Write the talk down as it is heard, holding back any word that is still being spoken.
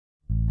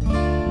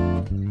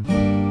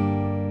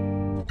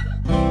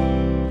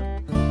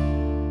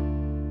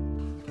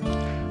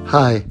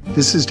Hi,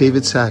 this is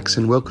David Sachs,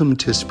 and welcome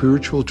to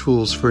Spiritual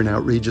Tools for an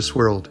Outrageous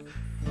World.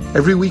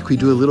 Every week we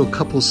do a little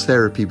couples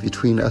therapy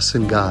between us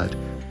and God.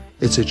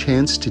 It's a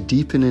chance to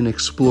deepen and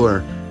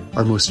explore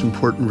our most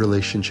important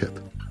relationship.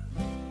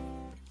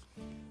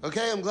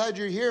 Okay, I'm glad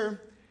you're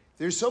here.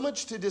 There's so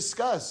much to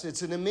discuss.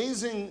 It's an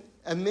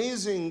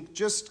amazing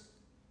just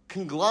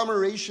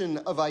conglomeration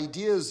of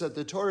ideas that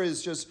the Torah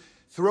is just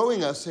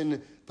throwing us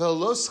in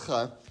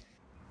Be'eloscha.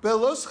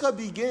 Be'eloscha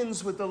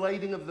begins with the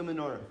lighting of the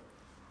menorah.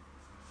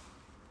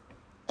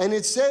 And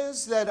it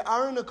says that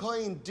Aaron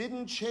HaKohen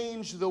didn't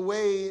change the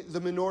way the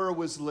menorah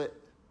was lit.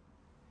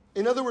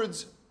 In other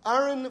words,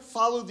 Aaron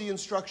followed the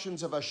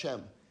instructions of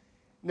Hashem.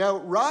 Now,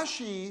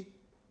 Rashi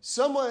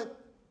somewhat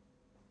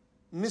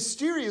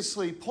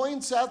mysteriously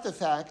points out the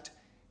fact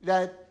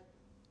that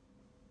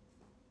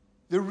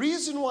the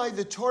reason why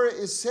the Torah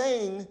is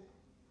saying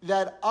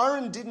that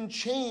Aaron didn't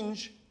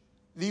change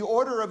the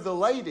order of the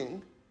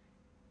lighting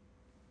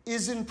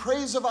is in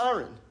praise of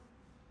Aaron.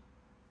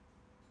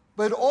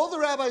 But all the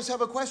rabbis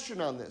have a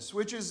question on this,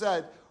 which is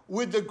that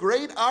would the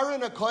great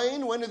Aaron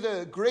HaKohen, one of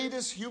the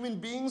greatest human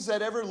beings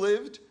that ever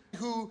lived,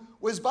 who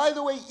was, by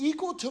the way,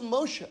 equal to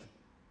Moshe.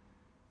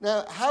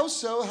 Now, how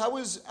so? How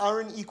was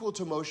Aaron equal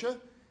to Moshe?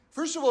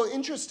 First of all,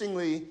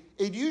 interestingly,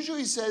 it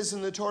usually says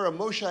in the Torah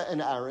Moshe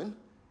and Aaron,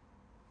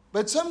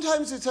 but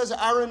sometimes it says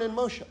Aaron and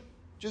Moshe,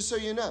 just so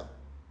you know.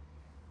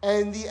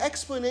 And the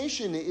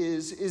explanation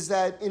is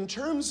that in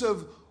terms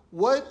of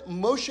what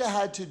Moshe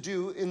had to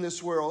do in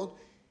this world,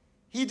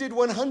 he did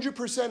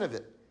 100% of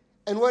it.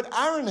 And what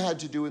Aaron had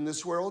to do in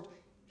this world,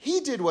 he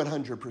did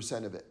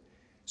 100% of it.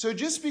 So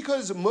just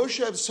because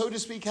Moshe, so to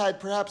speak, had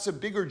perhaps a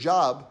bigger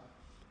job,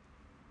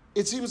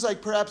 it seems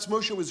like perhaps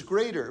Moshe was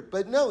greater.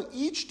 But no,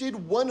 each did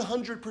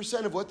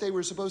 100% of what they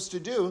were supposed to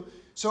do.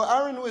 So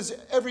Aaron was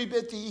every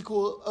bit the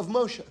equal of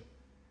Moshe,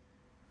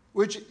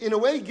 which in a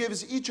way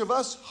gives each of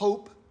us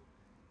hope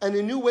and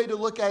a new way to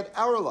look at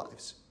our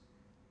lives.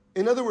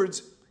 In other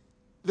words,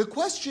 the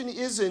question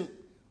isn't,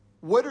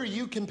 what are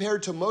you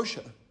compared to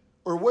Moshe?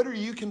 Or what are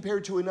you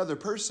compared to another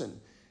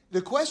person?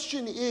 The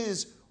question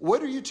is,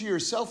 what are you to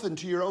yourself and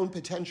to your own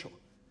potential?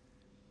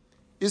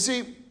 You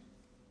see,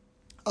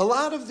 a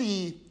lot of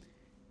the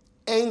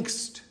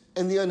angst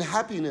and the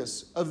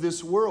unhappiness of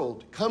this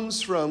world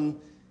comes from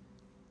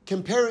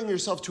comparing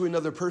yourself to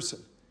another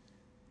person.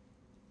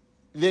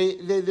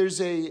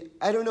 There's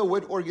I don't know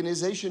what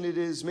organization it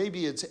is,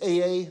 maybe it's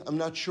AA, I'm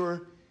not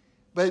sure,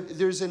 but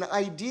there's an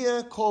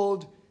idea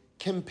called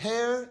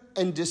compare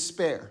and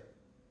despair.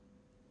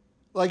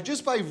 Like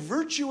just by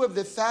virtue of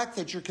the fact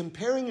that you're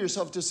comparing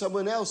yourself to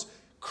someone else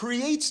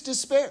creates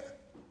despair.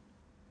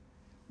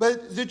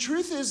 But the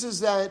truth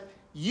is that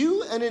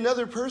you and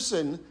another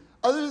person,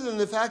 other than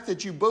the fact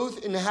that you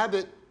both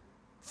inhabit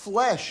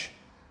flesh,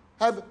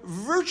 have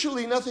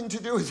virtually nothing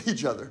to do with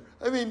each other.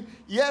 I mean,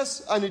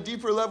 yes, on a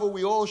deeper level,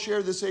 we all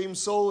share the same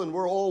soul and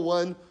we're all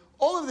one.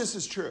 All of this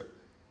is true.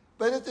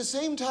 But at the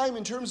same time,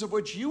 in terms of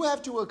what you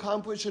have to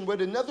accomplish and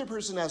what another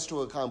person has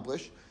to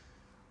accomplish,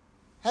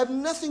 have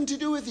nothing to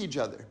do with each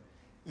other.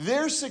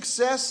 Their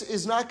success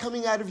is not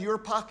coming out of your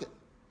pocket.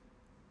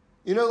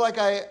 You know, like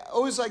I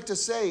always like to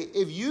say,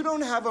 if you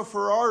don't have a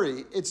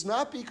Ferrari, it's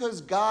not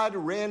because God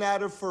ran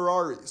out of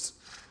Ferraris,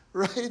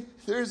 right?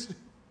 It's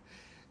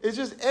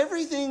just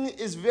everything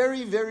is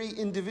very, very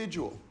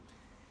individual.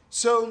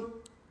 So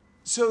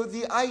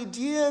the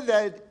idea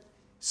that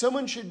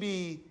someone should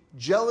be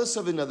jealous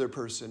of another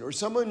person, or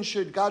someone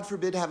should, God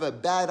forbid, have a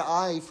bad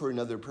eye for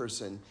another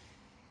person,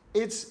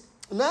 it's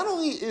not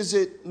only is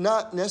it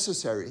not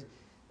necessary,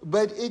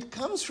 but it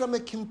comes from a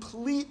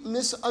complete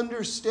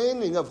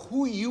misunderstanding of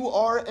who you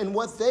are and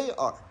what they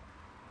are.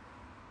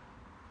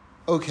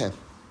 Okay.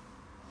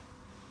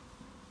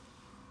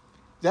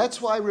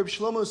 That's why Reb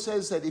Shlomo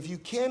says that if you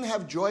can't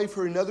have joy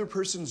for another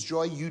person's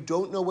joy, you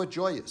don't know what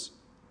joy is.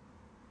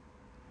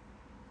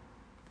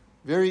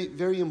 Very,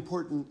 very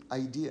important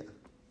idea.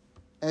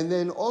 And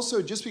then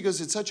also, just because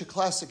it's such a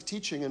classic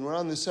teaching and we're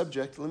on the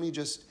subject, let me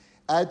just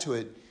add to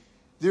it.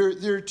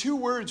 There are two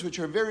words which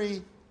are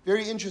very,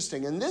 very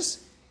interesting. And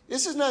this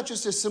is not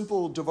just a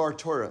simple Devar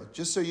Torah,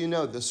 just so you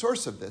know, the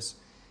source of this.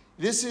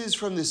 This is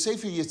from the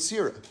Sefer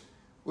Yetzirah,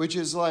 which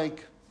is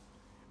like,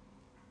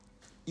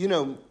 you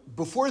know,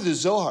 before the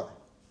Zohar.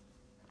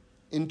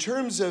 In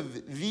terms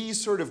of the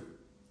sort of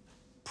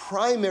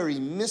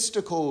primary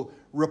mystical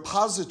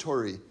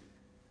repository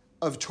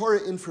of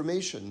Torah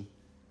information,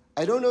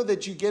 I don't know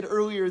that you get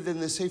earlier than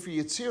the Sefer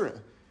Yetzirah,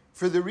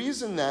 for the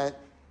reason that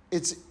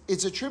it's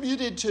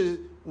attributed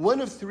to one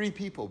of three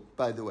people,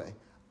 by the way.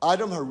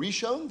 Adam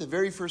HaRishon, the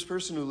very first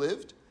person who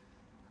lived.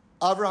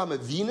 Avraham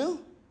Avinu,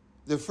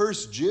 the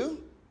first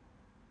Jew.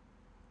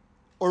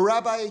 Or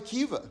Rabbi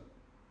Akiva,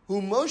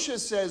 who Moshe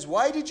says,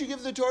 why did you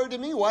give the Torah to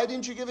me? Why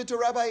didn't you give it to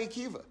Rabbi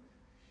Akiva?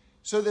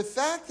 So the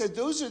fact that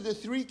those are the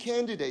three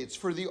candidates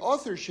for the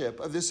authorship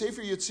of the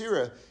Sefer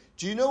Yetzirah,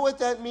 do you know what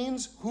that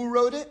means? Who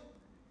wrote it?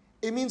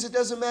 It means it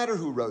doesn't matter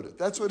who wrote it.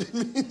 That's what it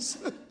means.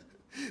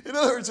 In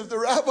other words, if the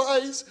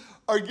rabbis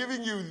are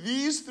giving you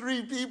these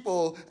three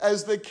people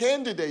as the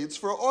candidates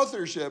for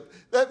authorship,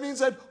 that means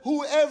that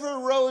whoever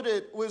wrote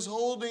it was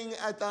holding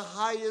at the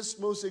highest,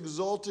 most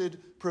exalted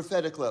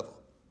prophetic level.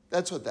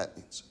 That's what that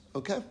means,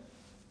 okay?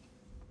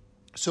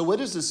 So what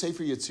does the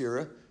Sefer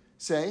Yetzirah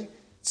say? It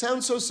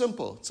sounds so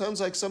simple. It sounds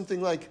like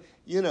something like,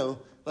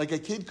 like a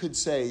kid could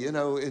say,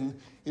 on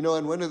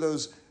one of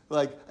those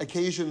like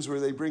occasions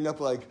where they bring up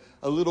like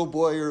a little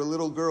boy or a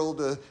little girl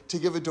to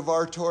give a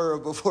Devar Torah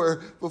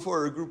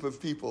before a group of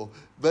people.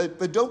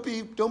 But don't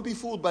be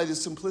fooled by the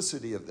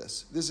simplicity of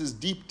this. This is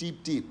deep,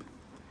 deep, deep.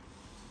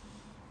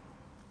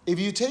 If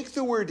you take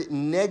the word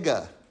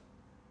nega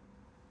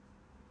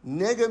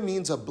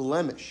means a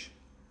blemish,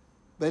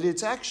 but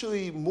it's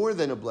actually more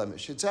than a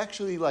blemish. It's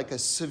actually like a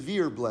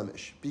severe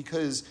blemish,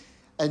 because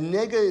a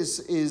nega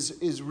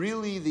is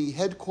really the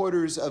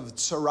headquarters of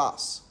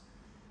tsaras.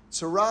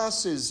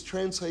 Tsaras is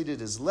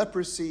translated as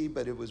leprosy,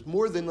 but it was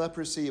more than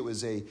leprosy. It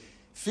was a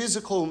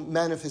physical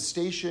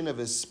manifestation of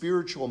a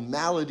spiritual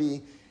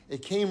malady.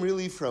 It came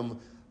really from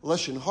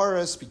Lashon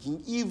Hara,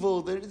 speaking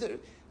evil. There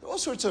are all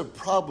sorts of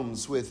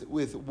problems with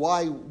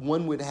why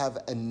one would have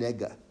a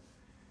nega.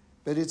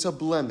 But it's a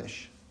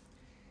blemish.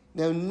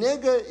 Now,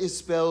 nega is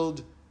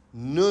spelled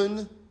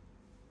nun,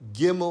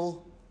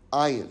 gimel,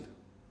 ayin.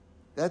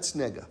 That's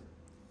nega,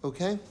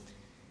 okay?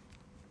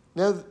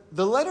 Now,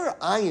 the letter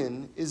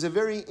ayin is a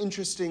very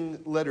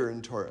interesting letter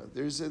in Torah.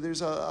 There's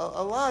a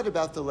lot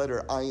about the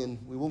letter ayin.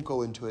 We won't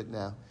go into it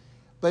now.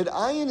 But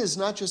ayin is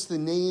not just the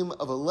name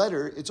of a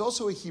letter. It's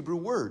also a Hebrew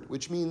word,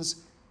 which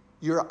means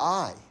your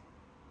eye.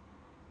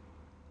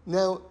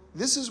 Now,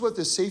 this is what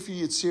the Sefer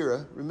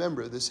Yetzirah,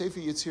 remember, the Sefer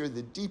Yetzirah,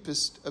 the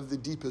deepest of the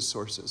deepest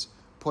sources,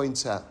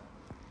 points out.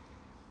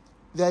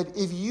 That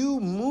if you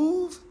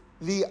move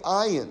the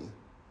ayin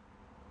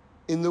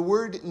in the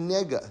word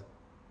nega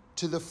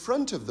to the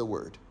front of the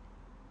word,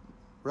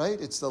 right?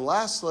 It's the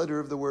last letter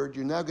of the word.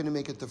 You're now going to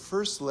make it the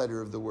first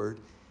letter of the word.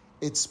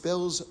 It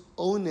spells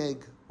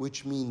oneg,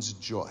 which means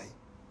joy.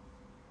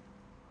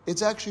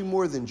 It's actually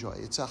more than joy.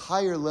 It's a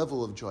higher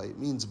level of joy. It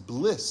means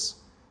bliss.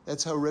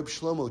 That's how Reb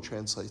Shlomo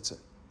translates it.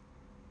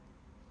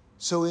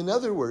 So in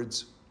other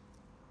words,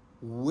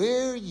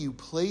 where you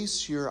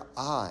place your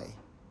eye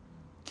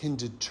can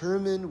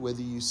determine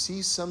whether you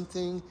see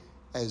something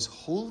as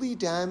wholly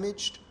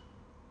damaged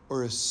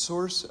or a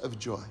source of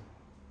joy.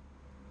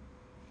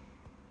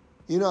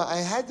 I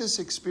had this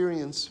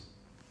experience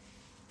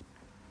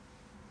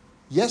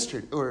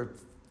yesterday, or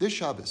this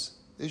Shabbos.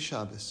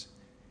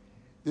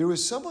 There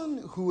was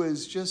someone who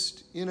was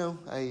just,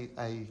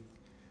 I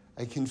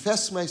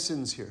confess my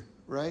sins here,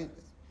 right?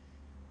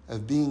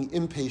 Of being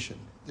impatient.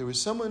 There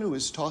was someone who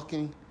was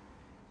talking,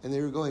 and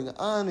they were going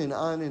on and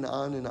on and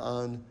on and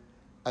on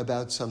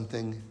about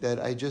something that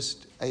I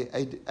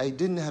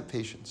didn't have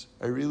patience.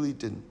 I really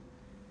didn't.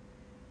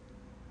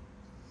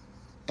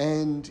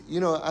 And,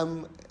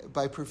 I'm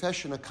by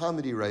profession a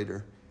comedy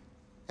writer,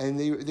 and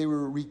they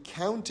were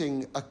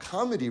recounting a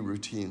comedy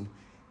routine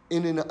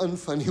in an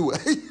unfunny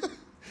way,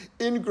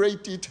 in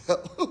great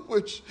detail,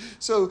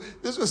 so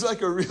this was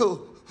like a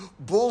real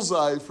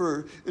bullseye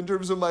in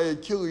terms of my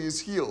Achilles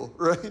heel,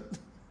 right?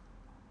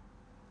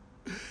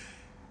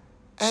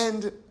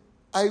 And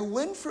I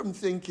went from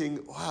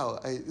thinking, wow,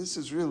 this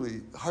is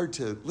really hard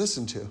to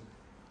listen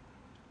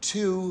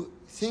to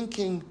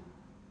thinking,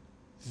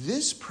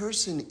 this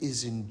person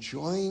is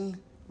enjoying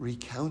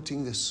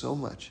recounting this so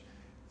much.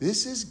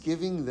 This is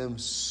giving them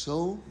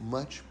so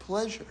much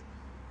pleasure.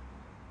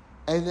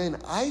 And then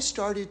I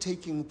started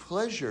taking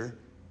pleasure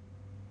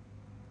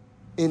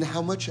in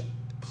how much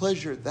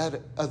pleasure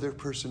that other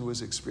person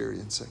was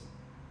experiencing.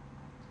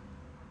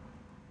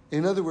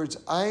 In other words,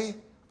 I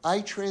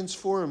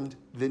transformed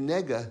the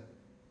nega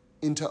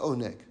into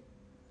oneg.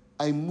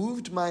 I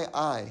moved my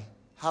eye,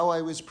 how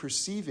I was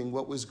perceiving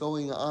what was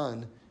going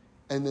on,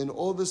 and then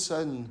all of a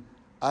sudden,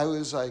 I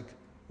was like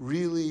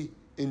really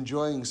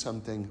enjoying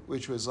something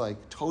which was like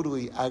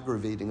totally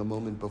aggravating a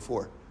moment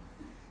before.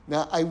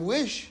 Now, I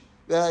wish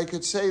that I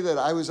could say that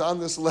I was on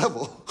this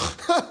level.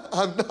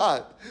 I'm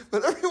not.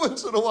 But every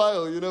once in a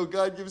while,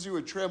 God gives you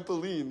a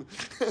trampoline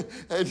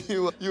and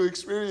you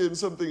experience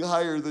something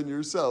higher than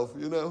yourself,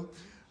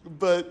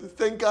 But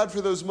thank God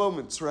for those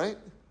moments, right?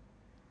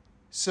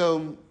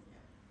 So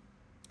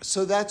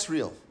that's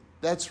real.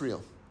 That's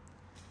real.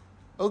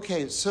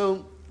 Okay,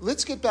 so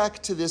let's get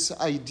back to this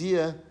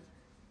idea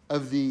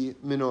of the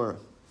menorah.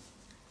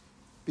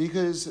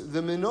 Because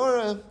the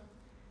menorah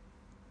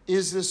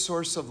is the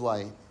source of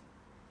light.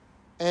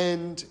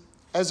 And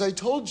as I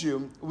told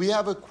you, we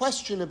have a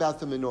question about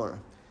the menorah.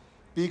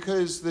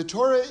 Because the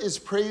Torah is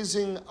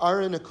praising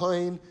Aaron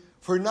HaKohen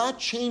for not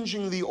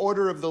changing the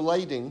order of the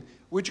lighting,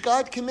 which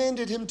God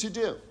commanded him to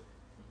do.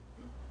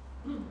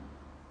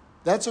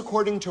 That's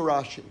according to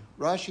Rashi.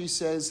 Rashi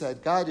says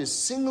that God is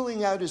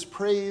singling out his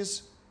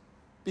praise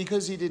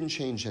because he didn't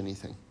change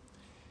anything.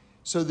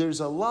 So there's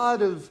a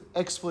lot of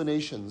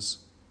explanations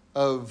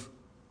of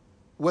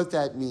what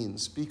that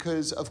means.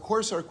 Because, of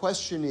course, our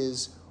question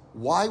is,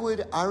 why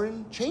would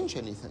Aaron change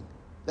anything?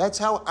 That's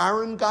how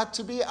Aaron got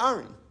to be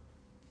Aaron.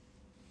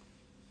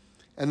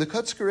 And the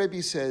Kotzker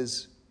Rebbe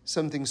says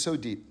something so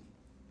deep.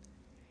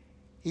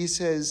 He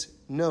says,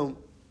 no,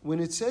 when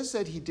it says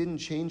that he didn't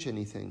change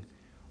anything,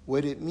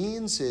 what it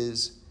means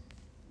is,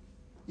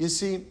 you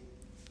see,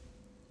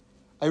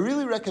 I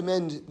really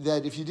recommend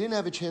that if you didn't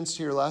have a chance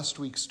to hear last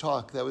week's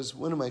talk, that was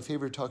one of my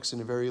favorite talks in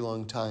a very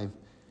long time.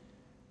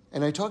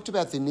 And I talked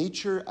about the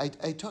nature, I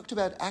talked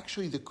about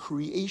actually the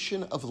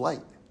creation of light,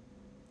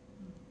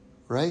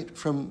 right?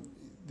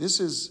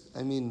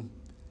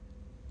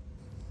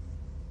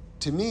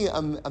 To me,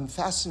 I'm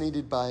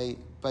fascinated by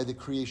the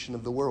creation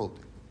of the world.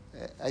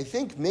 I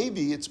think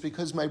maybe it's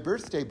because my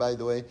birthday, by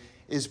the way,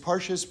 is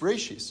Parshas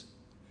Breshis,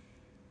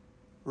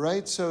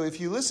 right? So if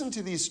you listen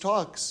to these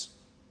talks,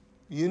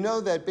 you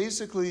know that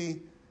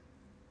basically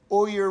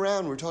all year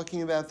round we're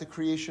talking about the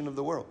creation of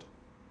the world,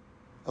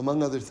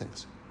 among other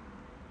things.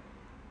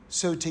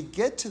 So to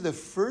get to the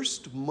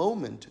first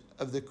moment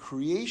of the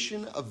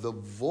creation of the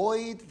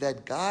void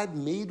that God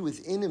made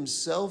within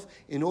himself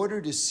in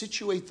order to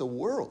situate the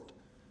world,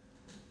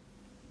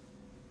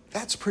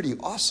 that's pretty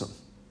awesome.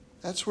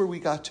 That's where we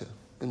got to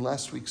in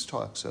last week's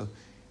talk. So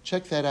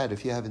check that out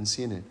if you haven't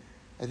seen it.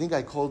 I think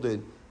I called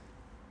it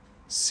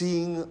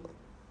Seeing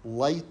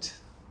Light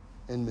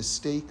and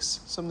Mistakes,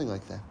 something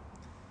like that.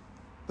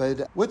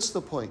 But what's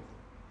the point?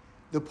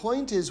 The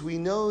point is we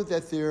know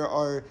that there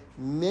are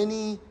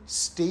many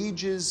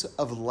stages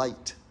of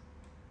light,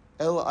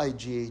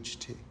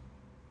 L-I-G-H-T,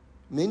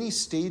 many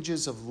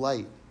stages of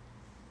light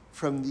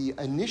from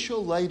the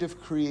initial light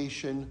of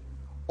creation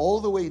all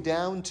the way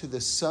down to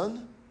the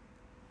sun,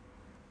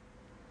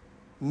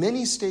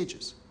 many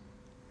stages.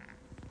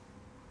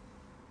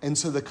 And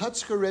so the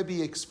Kotzker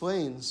Rebbe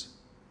explains,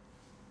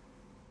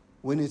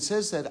 when it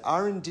says that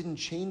Aaron didn't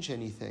change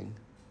anything,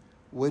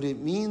 what it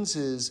means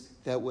is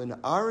that when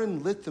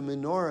Aaron lit the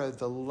menorah,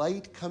 the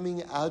light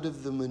coming out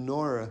of the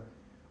menorah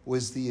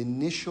was the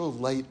initial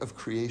light of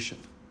creation.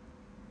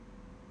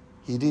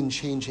 He didn't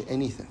change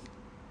anything.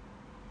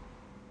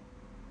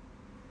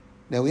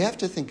 Now we have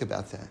to think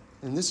about that.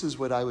 And this is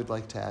what I would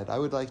like to add. I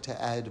would like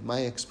to add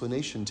my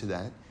explanation to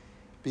that,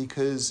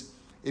 because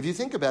if you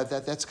think about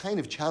that, that's kind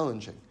of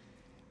challenging.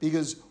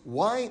 Because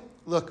why?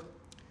 Look,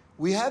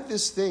 we have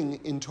this thing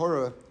in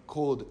Torah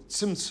called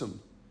tzimtzum.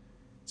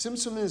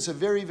 Tzimtzum is a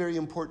very, very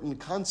important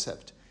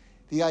concept.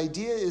 The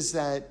idea is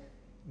that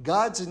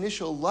God's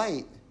initial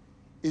light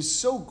is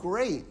so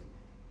great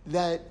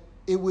that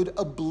it would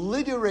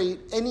obliterate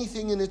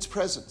anything in its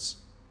presence.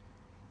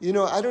 You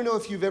know, I don't know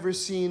if you've ever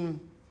seen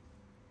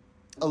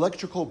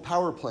electrical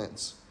power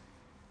plants,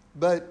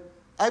 but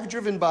I've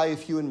driven by a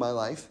few in my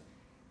life,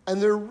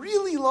 and they're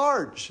really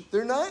large.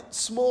 They're not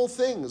small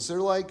things.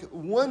 They're like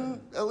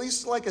at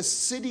least like a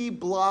city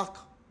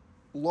block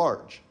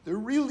large. They're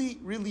really,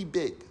 really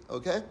big,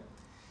 okay?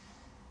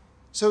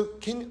 So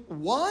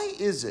why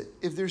is it,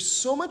 if there's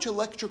so much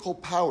electrical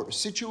power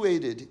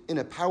situated in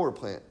a power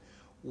plant,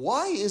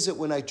 why is it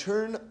when I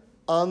turn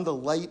on the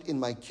light in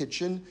my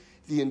kitchen,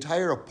 the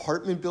entire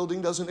apartment building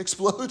doesn't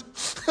explode?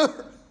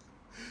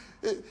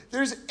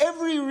 There's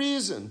every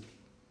reason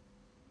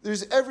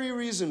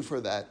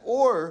for that.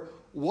 Or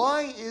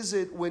why is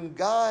it when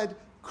God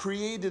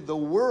created the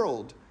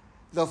world,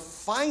 the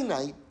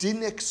finite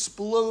didn't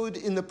explode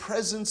in the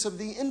presence of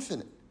the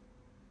infinite?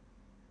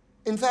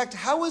 In fact,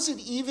 how is it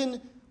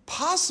even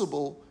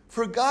possible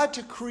for God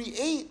to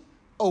create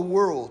a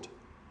world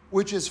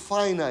which is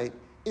finite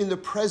in the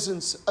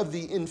presence of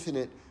the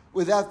infinite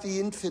without the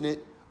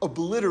infinite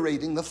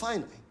obliterating the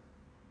finite?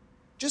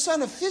 Just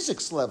on a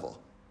physics level,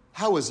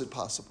 how is it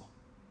possible?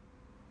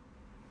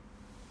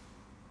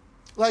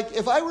 Like,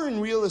 if I were in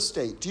real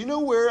estate, do you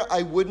know where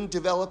I wouldn't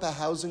develop a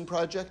housing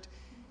project?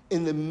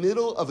 In the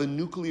middle of a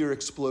nuclear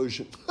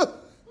explosion.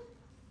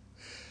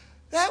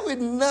 That would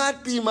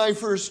not be my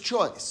first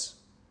choice.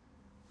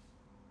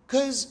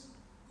 Because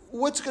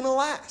what's going to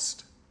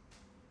last?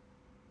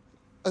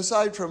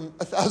 Aside from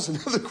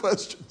 1,000 other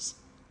questions.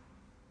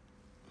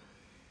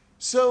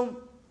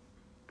 So,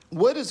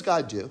 what does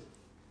God do?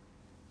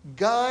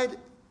 God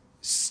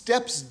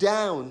steps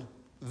down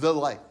the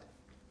light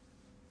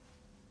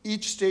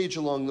each stage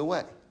along the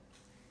way.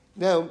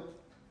 Now,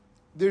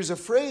 there's a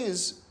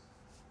phrase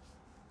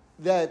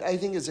that I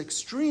think is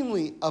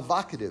extremely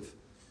evocative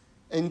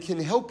and can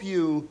help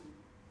you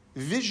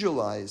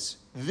visualize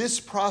this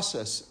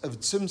process of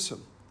tzimtzum.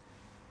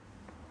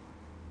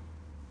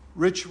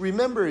 Rich,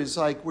 remember, is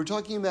like we're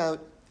talking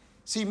about,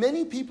 see,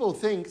 many people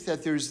think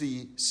that there's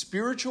the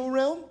spiritual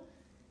realm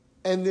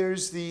and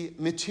there's the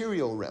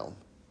material realm.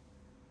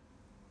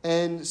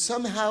 And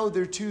somehow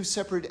they're two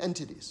separate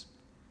entities.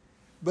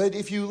 But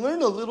if you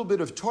learn a little bit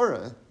of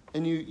Torah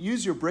and you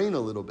use your brain a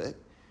little bit,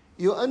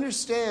 you'll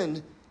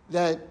understand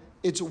that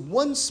it's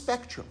one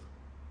spectrum.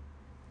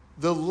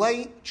 The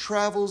light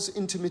travels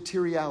into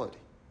materiality.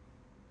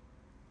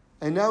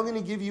 And now I'm going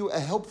to give you a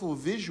helpful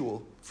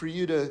visual for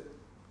you to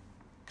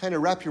kind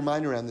of wrap your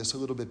mind around this a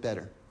little bit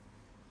better.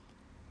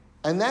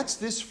 And that's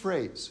this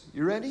phrase.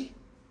 You ready?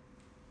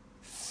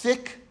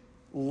 Thick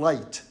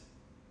light.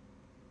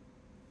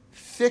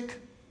 Thick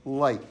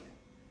light.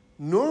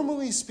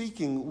 normally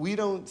speaking, we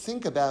don't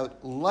think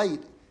about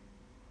light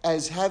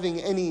as having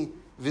any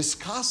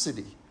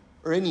viscosity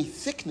or any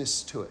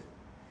thickness to it.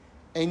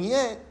 And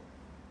yet,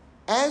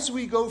 as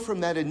we go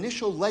from that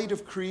initial light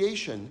of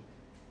creation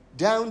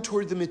down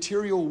toward the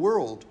material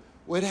world,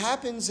 what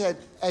happens at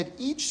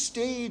each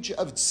stage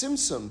of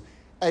Tzimtzum,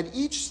 at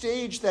each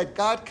stage that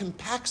God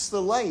compacts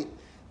the light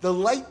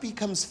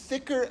becomes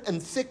thicker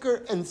and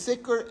thicker and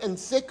thicker and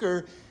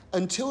thicker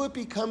until it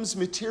becomes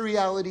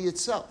materiality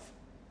itself.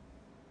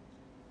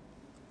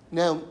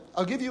 Now,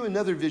 I'll give you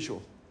another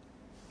visual.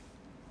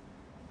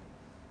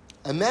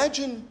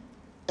 Imagine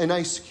an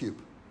ice cube.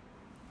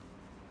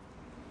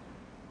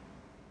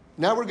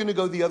 Now we're going to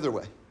go the other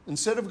way.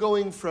 Instead of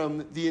going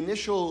from the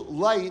initial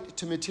light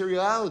to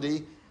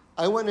materiality,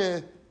 I want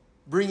to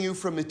bring you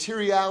from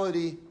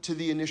materiality to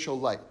the initial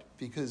light,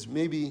 because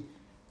maybe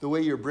the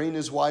way your brain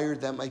is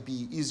wired, that might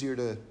be easier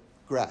to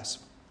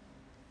grasp.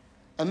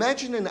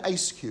 Imagine an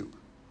ice cube.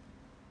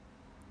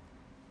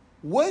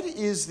 What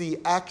is the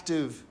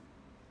active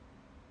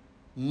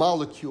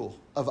molecule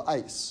of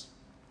ice?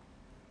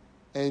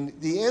 And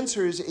the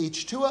answer is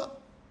H2O.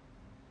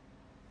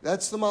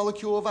 That's the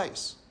molecule of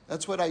ice.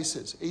 That's what ice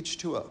is,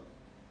 H2O.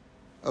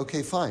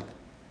 Okay, fine.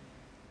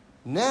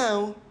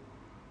 Now,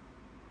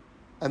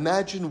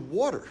 imagine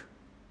water,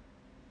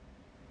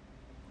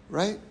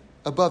 right,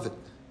 above it.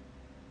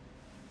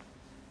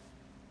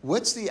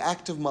 What's the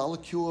active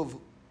molecule of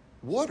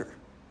water?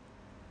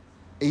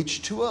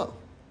 H2O.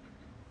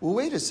 Well,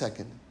 wait a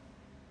second.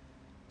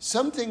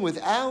 Something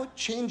without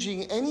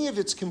changing any of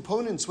its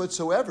components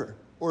whatsoever,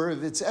 or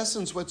of its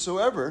essence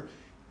whatsoever,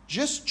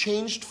 just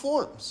changed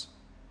forms.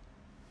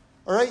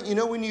 All right, you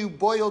know when you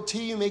boil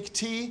tea, you make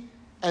tea,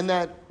 and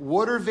that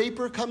water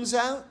vapor comes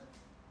out?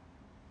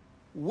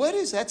 What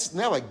is that? That's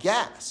now a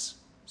gas.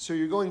 So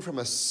you're going from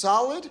a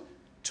solid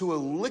to a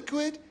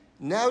liquid,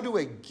 now to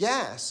a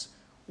gas.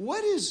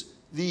 What is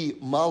the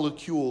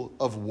molecule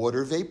of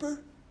water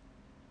vapor?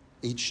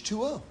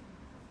 H2O.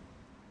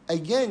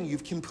 Again,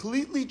 you've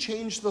completely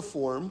changed the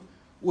form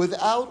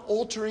without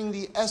altering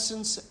the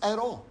essence at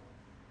all.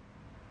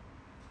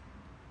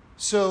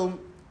 So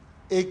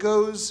it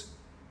goes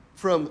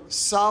from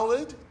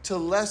solid to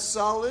less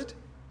solid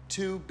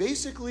to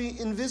basically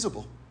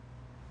invisible.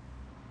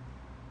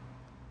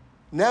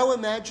 Now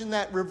imagine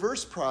that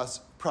reverse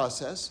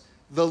process,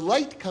 the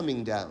light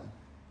coming down,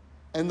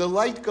 and the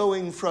light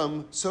going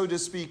from, so to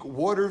speak,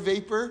 water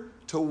vapor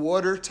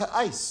to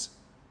ice.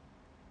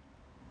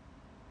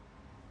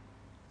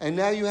 And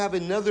now you have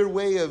another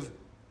way of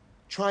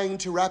trying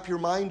to wrap your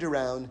mind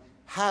around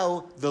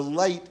how the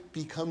light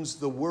becomes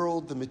the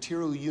world, the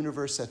material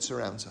universe that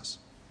surrounds us.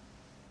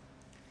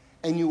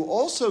 And you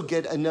also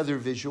get another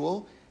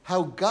visual,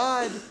 how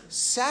God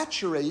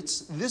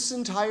saturates this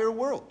entire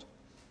world.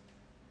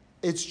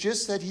 It's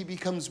just that he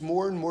becomes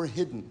more and more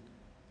hidden,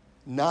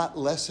 not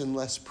less and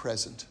less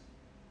present.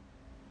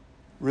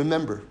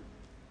 Remember,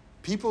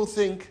 people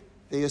think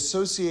they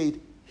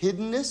associate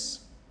hiddenness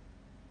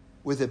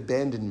with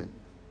abandonment.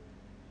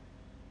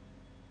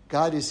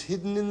 God is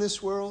hidden in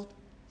this world.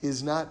 He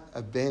is not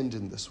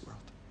abandoned this world.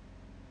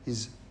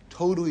 He's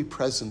totally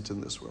present in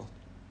this world.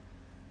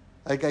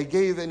 Like I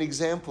gave an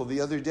example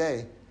the other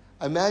day.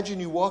 Imagine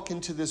you walk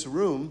into this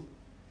room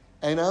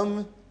and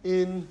I'm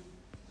in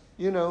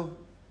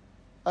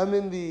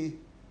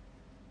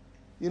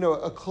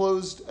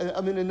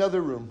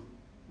another room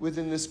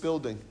within this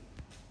building.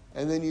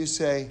 And then you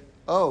say,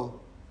 oh,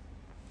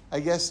 I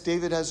guess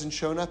David hasn't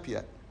shown up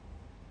yet.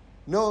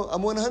 No,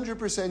 I'm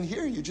 100%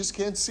 here. You just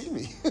can't see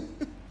me.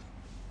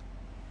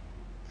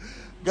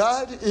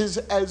 God is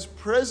as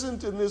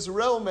present in this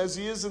realm as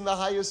he is in the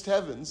highest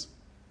heavens.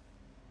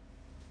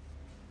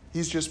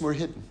 He's just more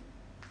hidden.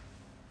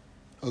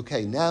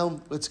 Okay, now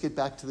let's get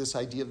back to this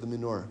idea of the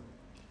menorah.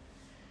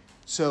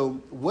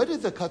 So what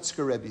did the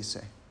Kotzker Rebbe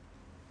say?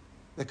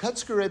 The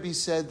Kotzker Rebbe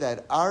said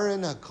that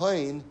Aaron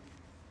HaKohen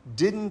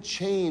didn't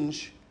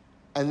change,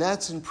 and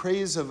that's in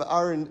praise of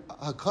Aaron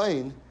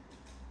HaKohen,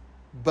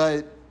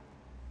 but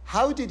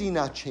how did he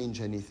not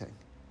change anything?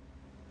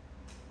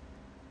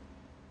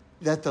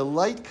 That the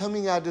light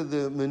coming out of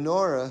the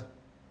menorah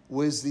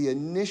was the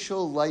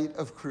initial light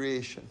of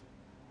creation.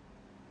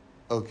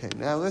 Okay,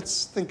 now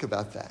let's think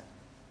about that.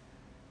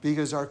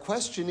 Because our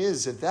question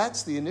is, if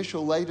that's the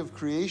initial light of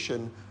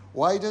creation,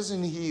 why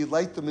doesn't he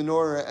light the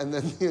menorah and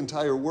then the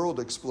entire world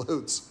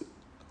explodes?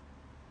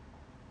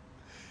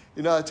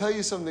 I'll tell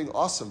you something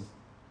awesome.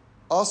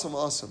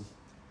 Awesome.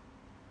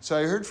 So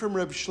I heard from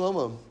Reb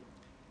Shlomo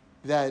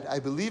that I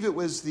believe it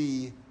was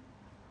the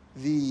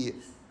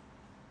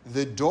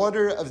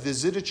daughter of the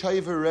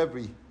Zidichaiver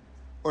Rebbe,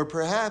 or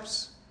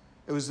perhaps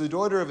it was the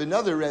daughter of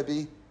another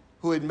Rebbe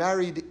who had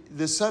married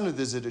the son of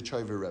the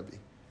Zidichaiver Rebbe.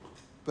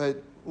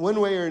 But one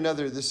way or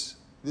another, this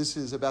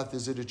is about the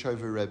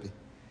Zidichaiver Rebbe.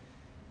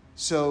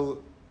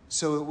 So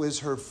it was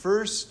her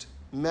first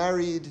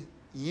married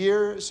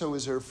year, so it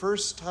was her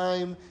first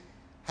time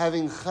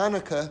having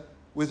Hanukkah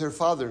with her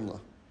father-in-law,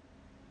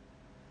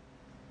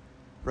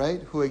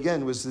 right? Who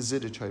again was the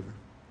Zidichaiver.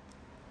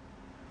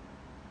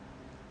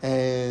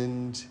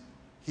 And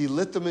he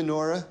lit the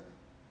menorah,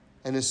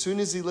 and as soon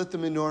as he lit the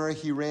menorah,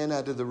 he ran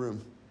out of the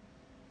room.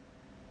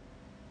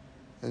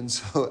 And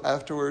so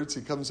afterwards,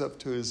 he comes up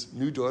to his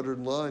new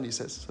daughter-in-law, and he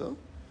says, so,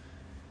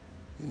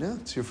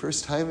 it's your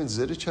first time in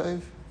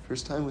Zidichaiv,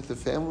 first time with the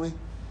family.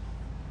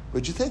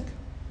 What'd you think?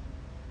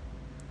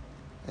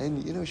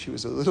 And, she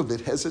was a little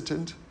bit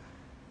hesitant.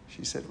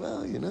 She said,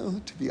 well,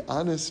 to be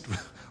honest,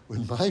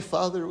 when my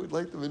father would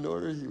light the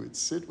menorah, he would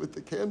sit with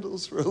the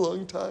candles for a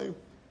long time.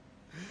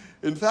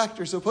 In fact,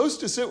 you're supposed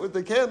to sit with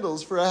the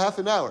candles for a half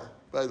an hour,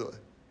 by the way.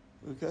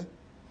 Okay?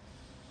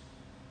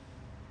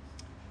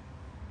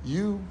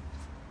 You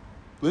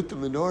lit the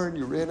menorah and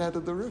you ran out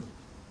of the room.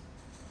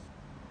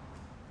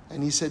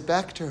 And he said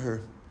back to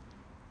her,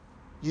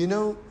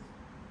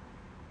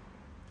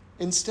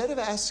 instead of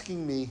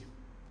asking me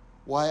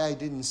why I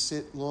didn't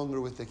sit longer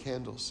with the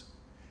candles,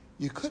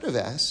 you could have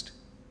asked,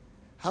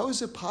 how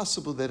is it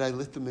possible that I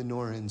lit the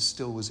menorah and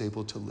still was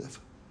able to live?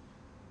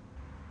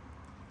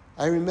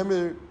 I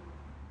remember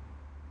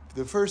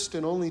the first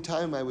and only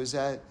time I was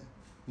at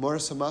Mar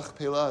Samach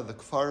Pelah, the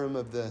Kfarim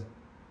of the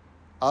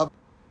Ab,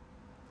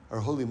 our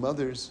holy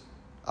mothers,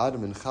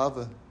 Adam and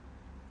Chava.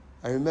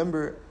 I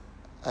remember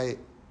I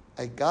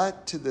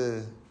got to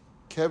the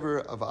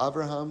kever of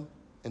Abraham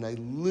and I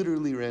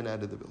literally ran out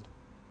of the building.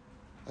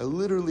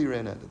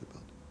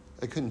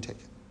 I couldn't take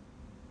it.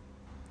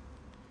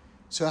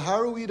 So how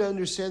are we to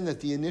understand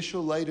that the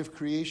initial light of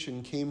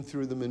creation came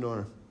through the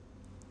menorah?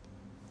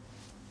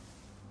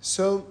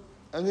 So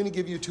I'm going to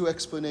give you two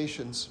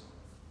explanations.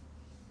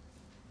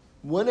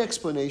 One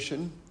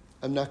explanation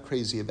I'm not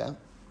crazy about.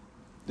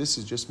 This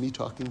is just me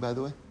talking, by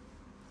the way,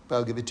 but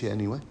I'll give it to you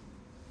anyway.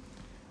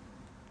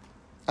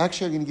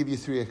 Actually, I'm going to give you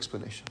three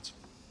explanations.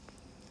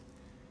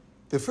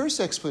 The first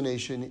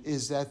explanation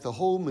is that the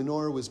whole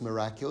menorah was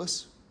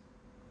miraculous.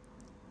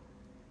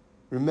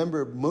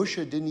 Remember,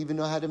 Moshe didn't even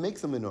know how to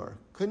make the menorah.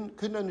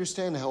 Couldn't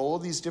understand how all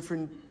these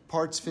different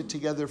parts fit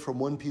together from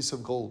one piece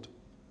of gold.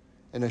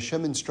 And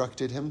Hashem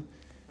instructed him.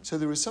 So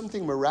there was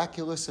something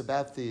miraculous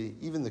about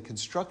even the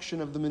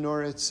construction of the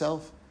menorah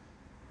itself.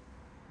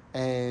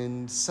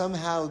 And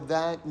somehow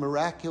that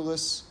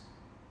miraculous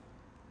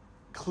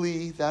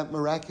kli, that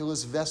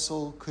miraculous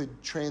vessel,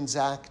 could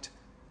transact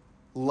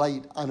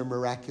light on a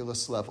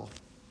miraculous level.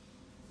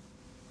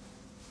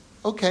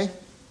 Okay,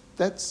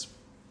 that's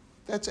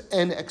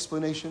an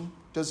explanation.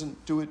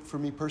 Doesn't do it for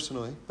me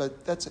personally,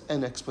 but that's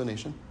an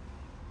explanation.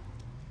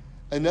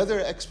 Another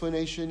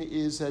explanation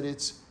is that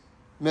it's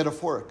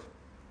metaphoric.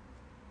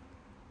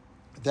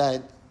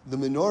 That the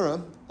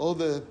menorah, all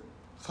the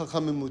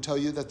Chachamim will tell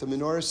you that the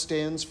menorah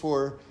stands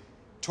for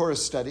Torah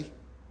study.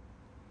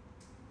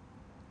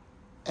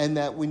 And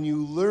that when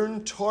you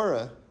learn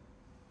Torah,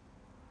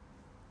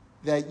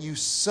 that you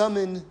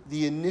summon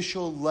the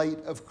initial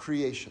light of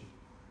creation.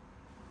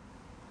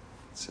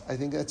 So I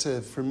think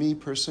for me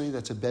personally,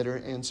 that's a better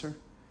answer.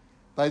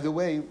 By the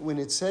way, when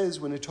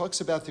it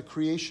talks about the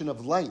creation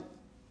of light,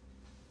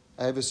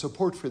 I have a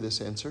support for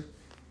this answer.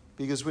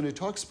 Because when it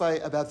talks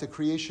about the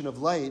creation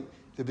of light,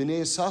 the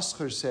Bnei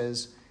Yissaschar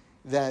says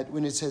that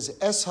when it says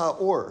Es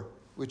HaOr,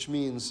 which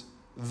means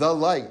the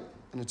light,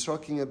 and it's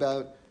talking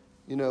about,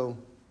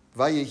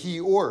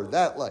 Vayehi Or,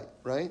 that light,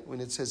 right? When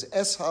it says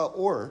Es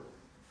HaOr,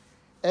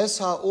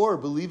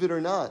 believe it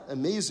or not,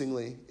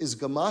 amazingly, is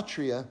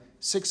Gematria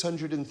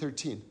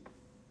 613.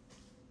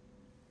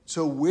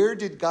 So where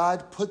did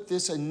God put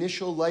this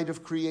initial light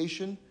of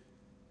creation?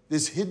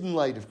 This hidden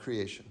light of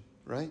creation,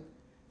 right?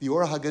 The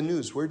Or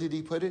HaGanuz, where did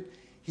he put it?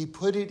 He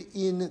put it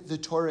in the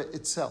Torah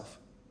itself.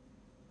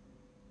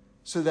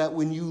 So that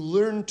when you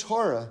learn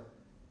Torah,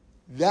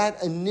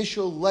 that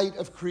initial light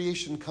of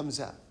creation comes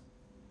out.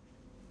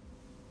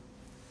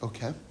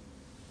 Okay.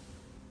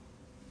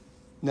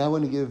 Now I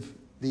want to give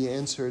the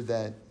answer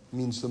that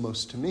means the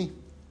most to me.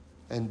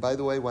 And by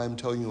the way, why I'm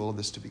telling you all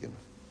this to begin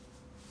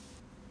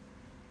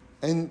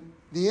with. And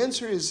the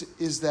answer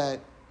is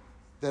that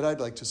I'd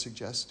like to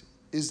suggest,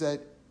 is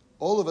that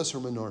all of us are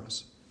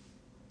menorahs.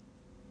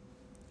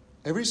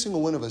 Every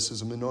single one of us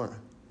is a menorah.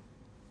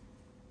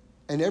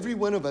 And every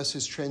one of us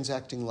is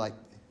transacting light.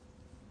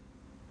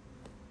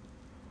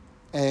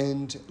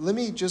 And let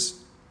me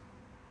just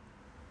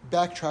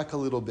backtrack a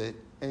little bit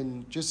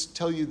and just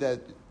tell you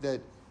that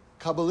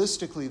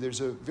Kabbalistically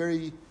there's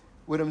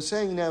what I'm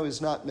saying now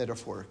is not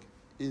metaphoric,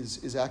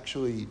 is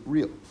actually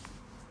real.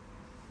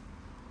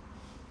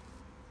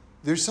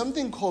 There's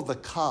something called the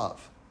Kav.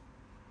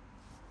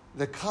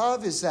 The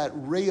Kav is that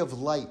ray of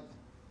light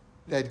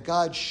that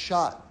God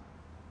shot,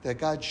 that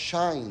God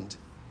shined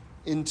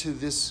into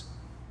this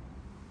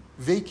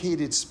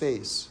vacated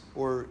space,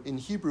 or in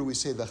Hebrew we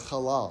say the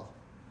Chalal,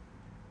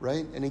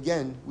 right? And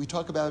again, we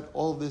talk about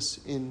all this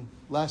in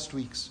last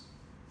week's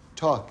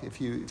talk,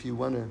 if you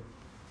want to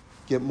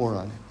get more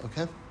on it,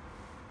 okay?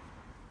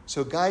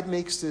 So God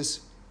makes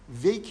this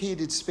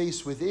vacated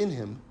space within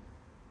him,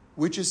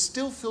 which is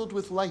still filled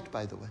with light,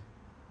 by the way,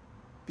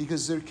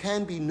 because there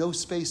can be no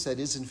space that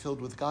isn't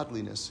filled with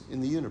godliness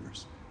in the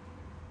universe.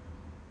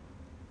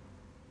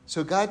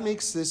 So God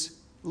makes this,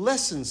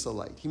 lessens the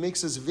light. He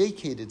makes this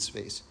vacated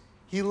space.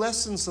 He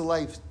lessens the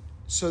life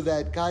so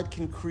that God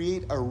can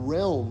create a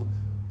realm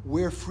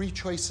where free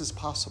choice is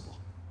possible.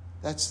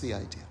 That's the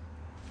idea.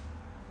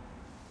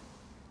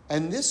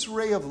 And this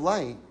ray of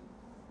light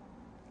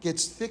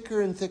gets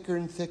thicker and thicker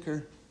and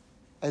thicker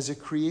as it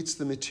creates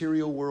the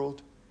material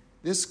world.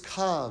 This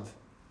kav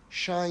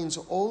shines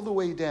all the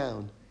way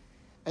down.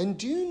 And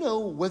do you know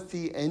what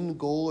the end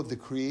goal of the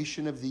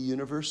creation of the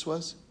universe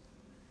was?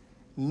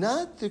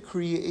 Not the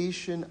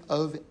creation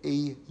of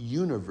a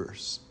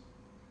universe.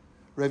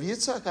 Rav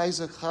Yitzchak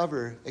Isaac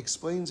Haber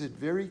explains it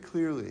very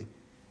clearly.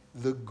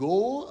 The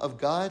goal of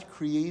God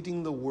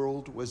creating the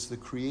world was the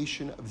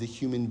creation of the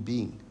human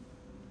being.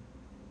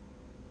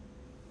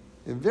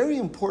 And very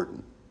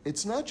important.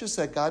 It's not just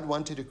that God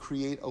wanted to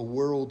create a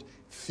world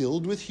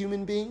filled with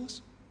human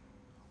beings,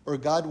 or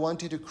God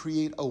wanted to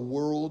create a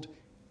world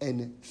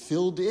and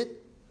filled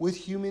it with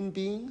human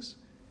beings.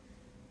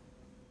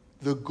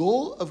 The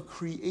goal of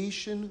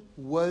creation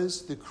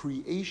was the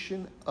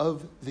creation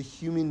of the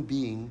human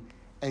being,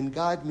 and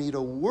God made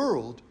a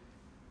world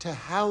to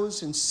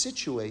house and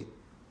situate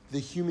the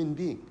human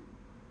being.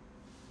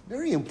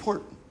 Very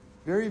important.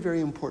 Very,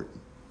 very important.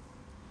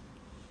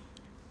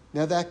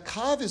 Now that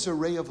kav is a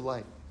ray of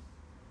light.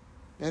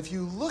 Now if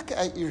you look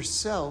at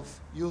yourself,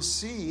 you'll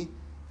see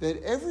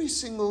that every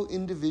single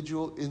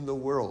individual in the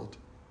world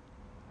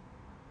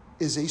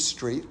is a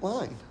straight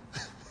line.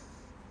 Isn't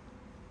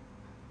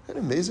that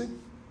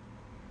amazing?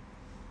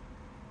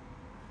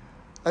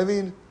 I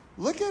mean,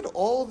 look at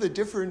all the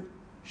different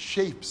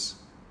shapes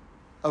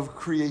of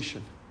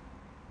creation.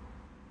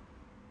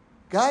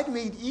 God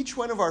made each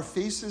one of our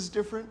faces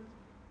different,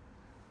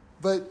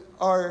 but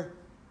our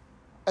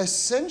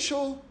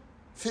essential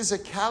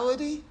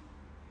physicality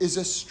is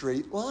a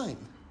straight line.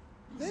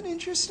 Isn't that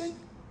interesting?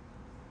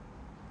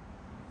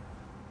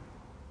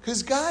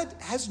 Because God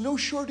has no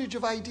shortage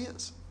of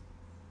ideas.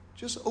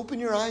 Just open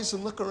your eyes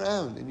and look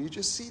around, and you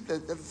just see the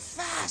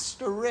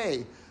vast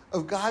array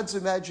of God's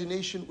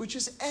imagination, which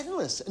is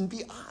endless and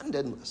beyond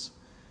endless.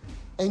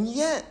 And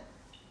yet,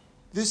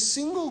 the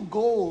single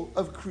goal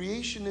of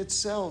creation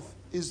itself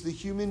is the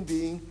human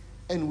being,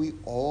 and we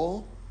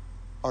all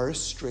are a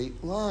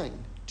straight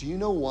line. Do you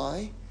know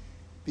why?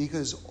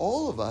 Because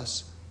all of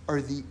us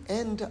are the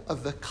end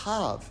of the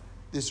kav,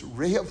 this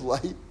ray of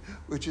light,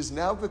 which has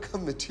now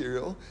become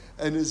material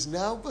and has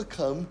now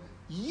become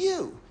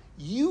you.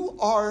 You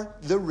are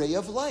the ray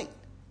of light.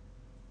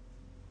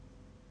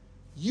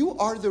 You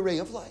are the ray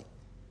of light.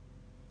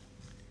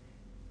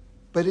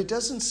 But it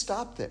doesn't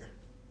stop there.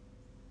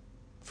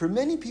 For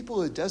many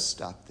people, it does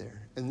stop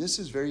there, and this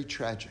is very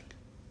tragic.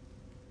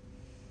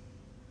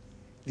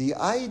 The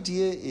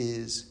idea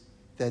is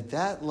that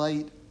that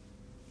light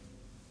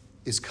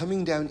is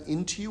coming down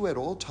into you at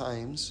all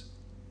times,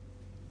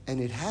 and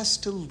it has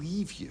to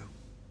leave you.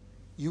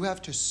 You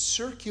have to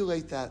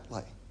circulate that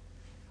light.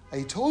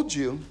 I told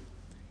you,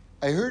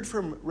 I heard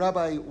from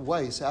Rabbi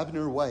Weiss,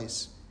 Abner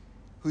Weiss,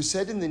 who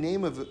said in the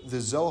name of the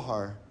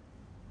Zohar,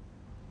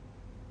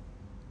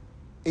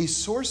 a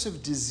source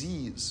of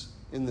disease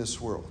in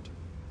this world,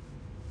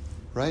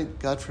 right?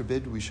 God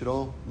forbid we should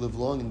all live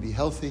long and be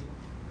healthy.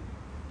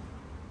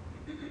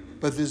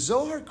 But the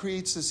Zohar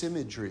creates this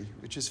imagery,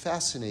 which is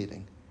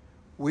fascinating,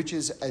 which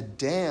is a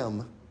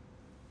dam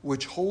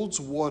which holds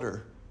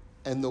water,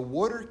 and the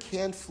water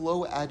can't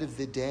flow out of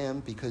the dam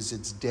because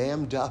it's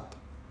dammed up.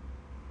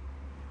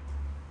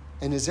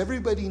 And as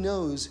everybody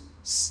knows,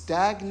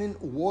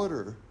 stagnant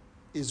water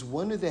is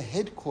one of the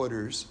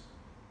headquarters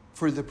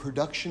for the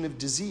production of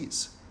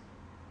disease.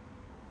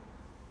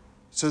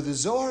 So the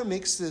Zohar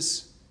makes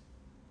this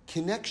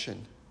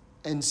connection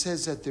and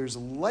says that there's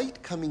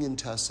light coming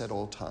into us at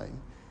all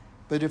time,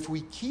 but if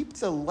we keep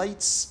the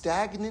light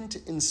stagnant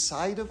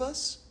inside of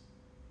us,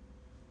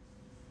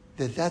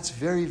 that's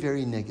very,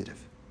 very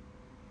negative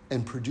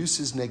and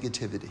produces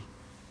negativity.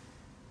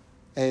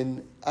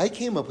 And I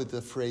came up with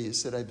a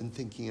phrase that I've been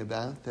thinking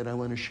about that I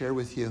want to share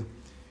with you,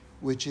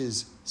 which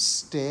is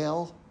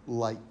stale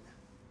light.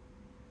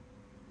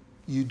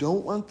 You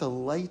don't want the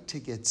light to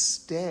get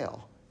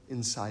stale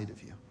inside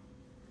of you.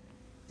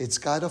 It's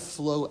got to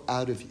flow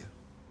out of you,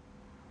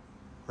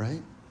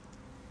 right?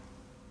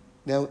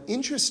 Now,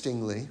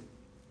 interestingly,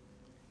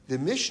 the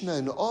Mishnah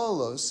in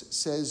Olos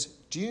says,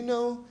 do you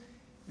know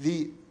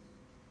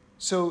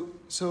so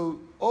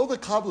all the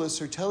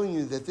Kabbalists are telling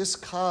you that this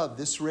kav,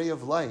 this ray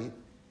of light,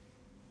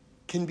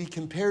 can be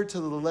compared to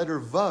the letter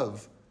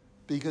Vav,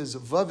 because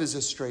Vav is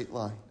a straight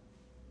line.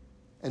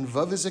 And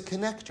Vav is a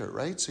connector,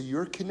 right? So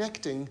you're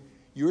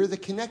the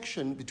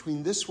connection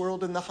between this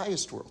world and the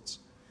highest worlds.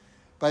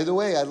 By the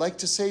way, I'd like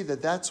to say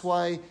that that's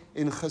why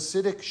in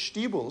Hasidic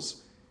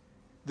shtibels,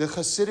 the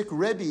Hasidic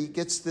Rebbe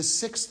gets the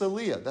sixth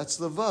aliyah. That's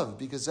the Vav,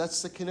 because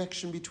that's the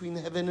connection between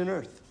heaven and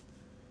earth.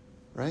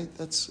 Right?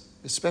 That's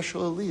a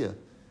special aliyah,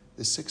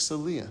 the sixth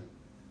aliyah.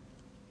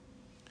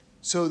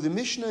 So the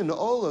Mishnah in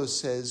Olos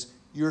says,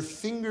 your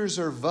fingers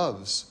are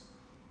Vavs.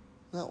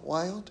 Isn't that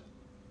wild?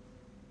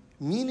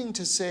 Meaning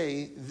to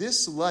say,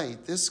 this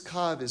light, this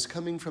kav is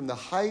coming from the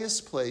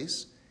highest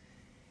place.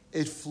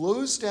 It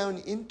flows down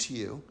into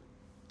you,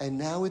 and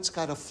now it's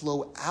got to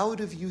flow out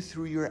of you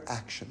through your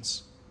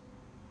actions.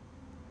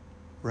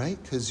 Right?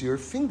 Because your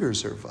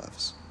fingers are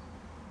vavs.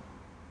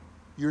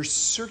 You're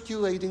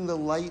circulating the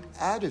light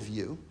out of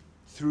you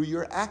through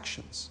your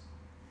actions.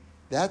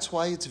 That's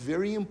why it's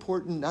very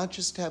important not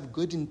just to have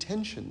good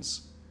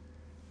intentions,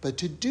 but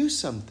to do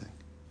something,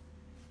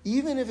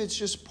 even if it's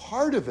just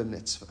part of a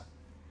mitzvah.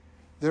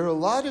 There are a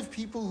lot of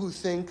people who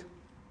think,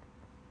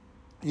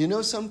 you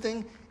know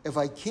something? If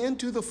I can't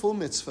do the full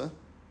mitzvah,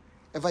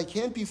 if I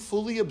can't be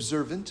fully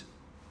observant,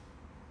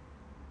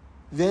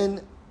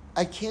 then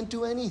I can't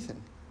do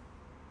anything.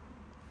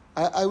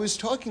 I was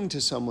talking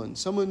to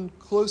someone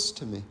close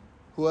to me,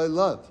 who I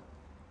love.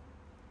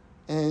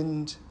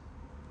 And,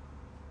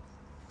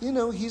 you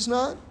know, he's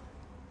not,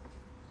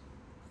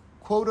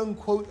 quote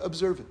unquote,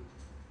 observant.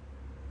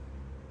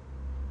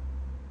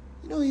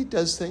 You know, he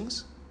does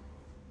things,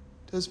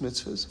 does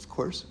mitzvahs, of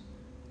course.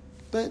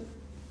 But,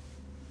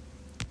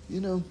 you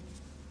know,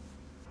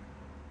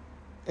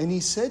 and he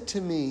said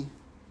to me,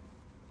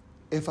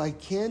 if I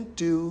can't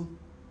do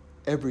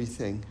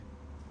everything,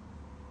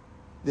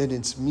 then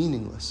it's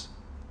meaningless.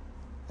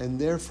 And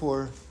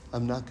therefore,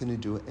 I'm not going to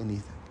do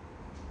anything.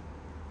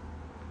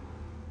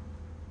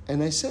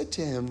 And I said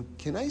to him,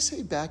 can I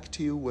say back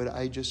to you what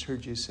I just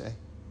heard you say?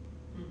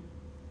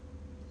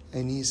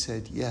 And he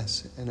said,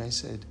 yes. And I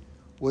said,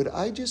 what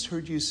I just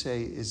heard you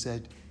say is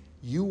that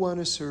you want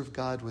to serve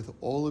God with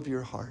all of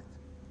your heart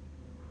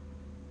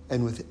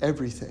and with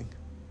everything.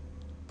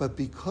 But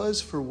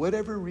because for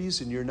whatever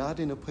reason you're not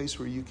in a place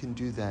where you can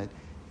do that,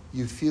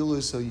 you feel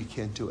as though you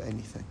can't do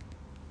anything.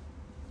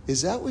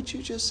 Is that what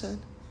you just said?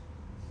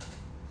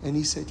 And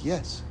he said,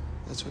 yes,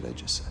 that's what I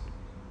just said.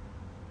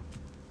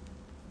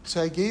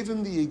 So I gave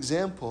him the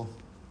example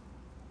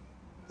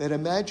that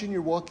imagine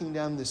you're walking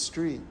down the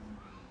street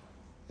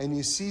and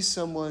you see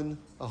someone,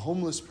 a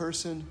homeless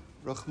person,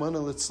 Rahman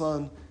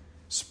al-Islam,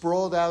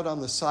 sprawled out on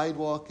the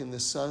sidewalk in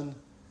the sun.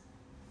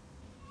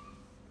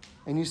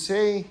 And you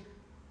say,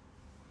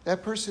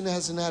 that person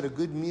hasn't had a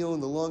good meal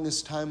in the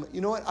longest time.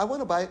 You know what? I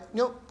want to buy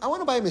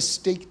him a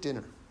steak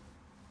dinner.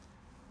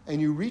 And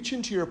you reach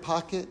into your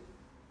pocket,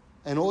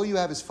 and all you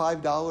have is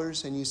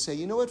 $5, and you say,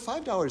 you know what?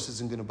 $5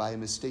 isn't going to buy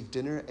him a steak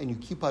dinner, and you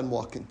keep on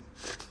walking.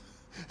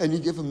 And you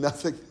give him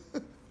nothing.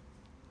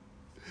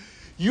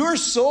 Your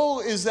soul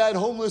is that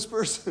homeless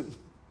person.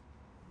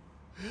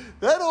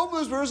 That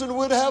homeless person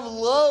would have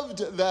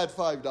loved that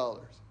 $5.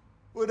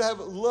 Would have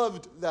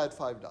loved that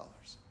 $5.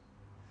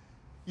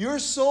 Your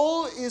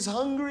soul is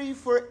hungry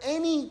for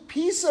any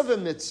piece of a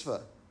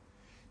mitzvah.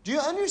 Do you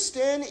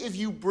understand if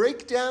you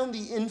break down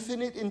the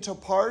infinite into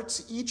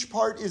parts, each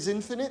part is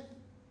infinite?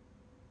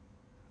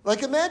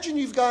 Like imagine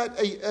you've got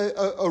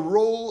a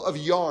roll of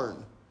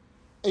yarn,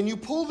 and you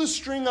pull the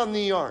string on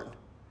the yarn,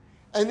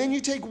 and then you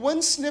take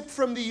one snip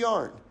from the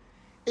yarn.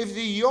 If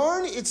the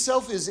yarn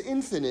itself is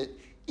infinite,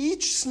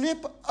 each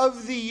snip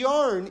of the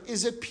yarn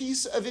is a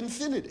piece of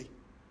infinity.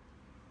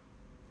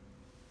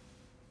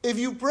 If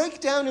you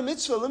break down a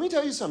mitzvah, let me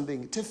tell you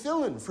something.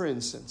 Tefillin, for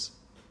instance.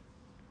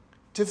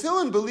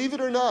 Tefillin, believe it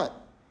or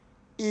not,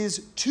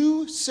 is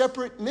two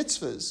separate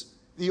mitzvahs.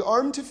 The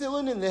arm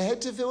tefillin and the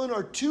head tefillin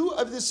are two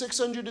of the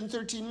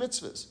 613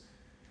 mitzvahs.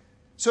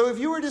 So if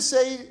you were to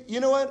say, you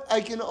know what, I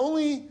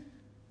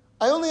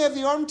only have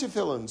the arm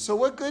tefillin, so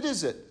what good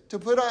is it to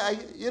put on,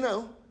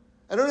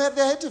 I don't have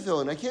the head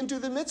tefillin, I can't do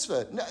the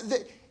mitzvah. No,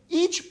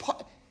 each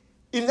part,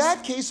 in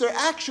that case, they're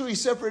actually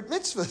separate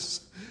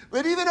mitzvahs.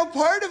 But even a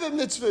part of a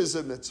mitzvah is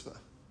a mitzvah.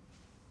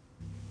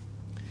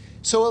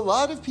 So a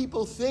lot of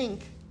people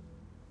think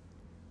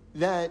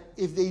that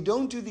if they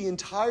don't do the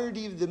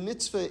entirety of the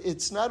mitzvah,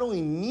 it's not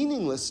only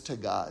meaningless to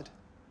God,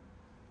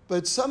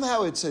 but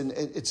somehow it's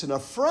an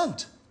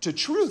affront to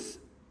truth.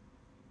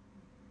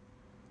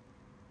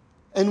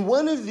 And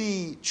one of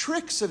the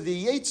tricks of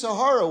the Yetzer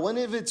Hara, one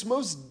of its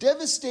most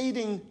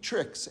devastating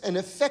tricks and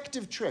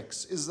effective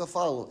tricks is the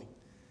following.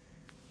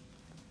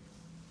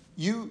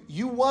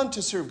 You want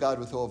to serve God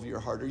with all of your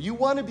heart, or you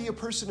want to be a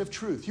person of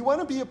truth. You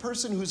want to be a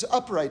person who's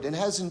upright and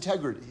has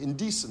integrity and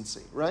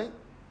decency, right?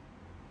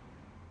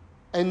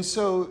 And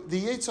so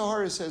the Yetzer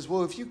Hara says,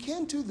 well, if you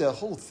can't do the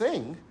whole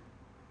thing,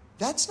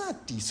 that's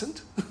not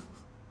decent.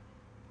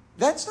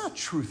 That's not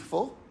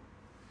truthful.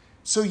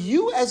 So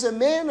you, as a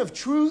man of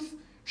truth,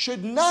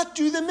 should not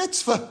do the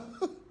mitzvah.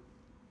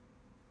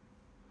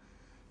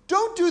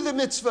 Don't do the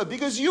mitzvah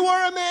because you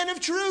are a man of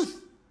truth.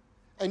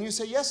 And you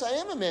say, yes, I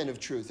am a man of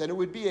truth. And it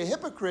would be a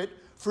hypocrite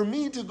for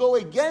me to go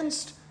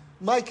against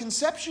my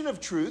conception of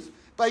truth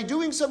by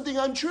doing something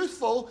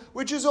untruthful,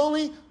 which is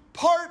only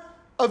part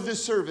of the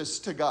service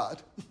to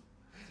God.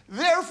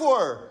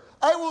 Therefore,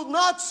 I will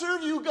not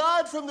serve you,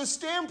 God, from the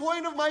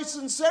standpoint of my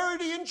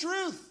sincerity and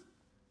truth.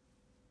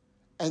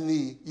 And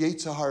the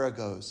Yetzer Hara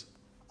goes,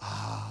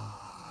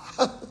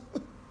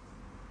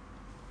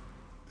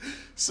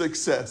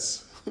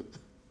 Success.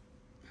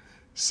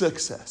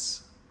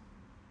 Success.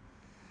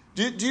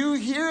 Do you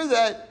hear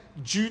that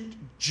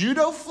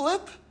judo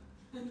flip?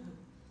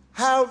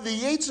 How the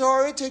Yetzer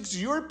Hara takes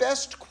your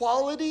best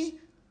quality,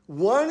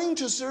 wanting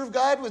to serve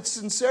God with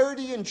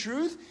sincerity and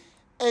truth,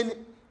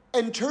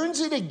 and turns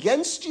it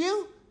against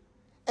you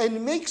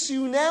and makes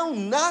you now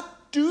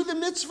not do the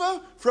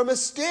mitzvah from a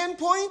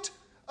standpoint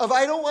of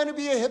I don't want to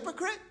be a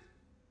hypocrite?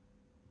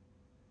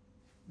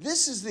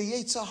 This is the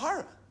Yetzer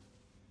Hara.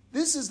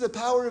 This is the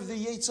power of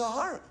the Yetzer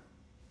Hara.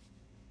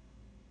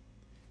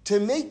 To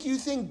make you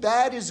think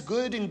bad is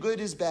good and good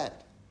is bad.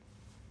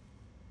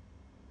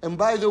 And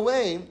by the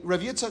way, Rav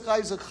Yitzchak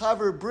Isaac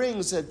Chaver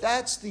brings that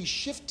that's the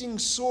shifting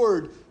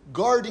sword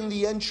guarding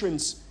the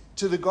entrance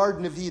to the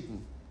Garden of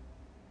Eden.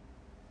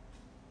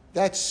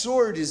 That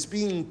sword is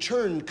being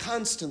turned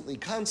constantly,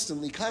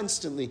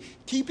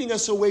 keeping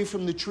us away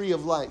from the tree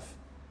of life.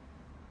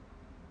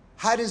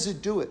 How does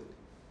it do it?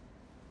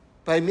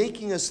 By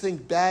making us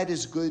think bad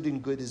is good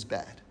and good is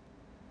bad.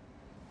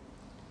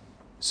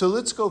 So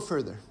let's go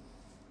further.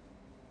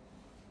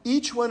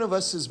 Each one of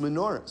us is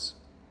menorahs.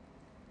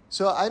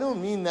 So I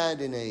don't mean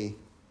that in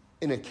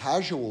a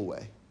casual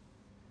way.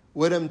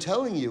 What I'm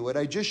telling you, what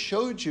I just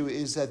showed you,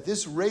 is that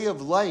this ray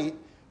of light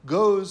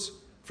goes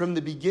from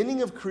the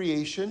beginning of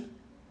creation,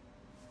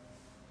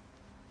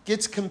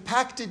 gets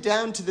compacted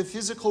down to the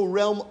physical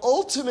realm,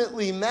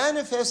 ultimately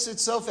manifests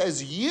itself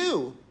as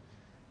you,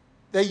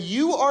 that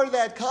you are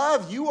that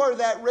kav, you are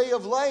that ray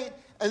of light,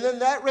 and then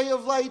that ray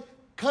of light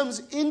comes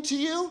into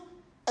you,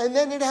 and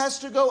then it has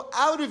to go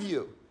out of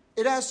you.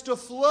 It has to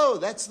flow.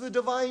 That's the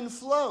divine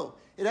flow.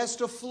 It has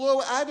to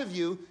flow out of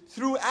you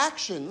through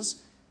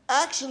actions.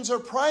 Actions are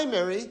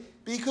primary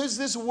because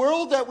this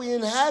world that we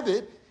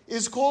inhabit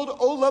is called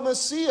Olam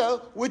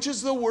Asiyah, which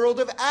is the world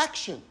of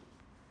action.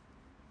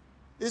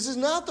 This is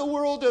not the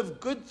world of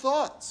good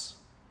thoughts.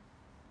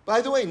 By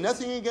the way,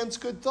 nothing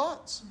against good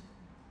thoughts.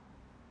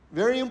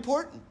 Very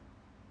important.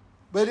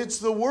 But it's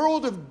the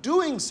world of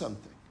doing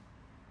something.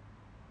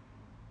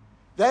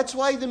 That's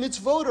why the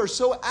mitzvot are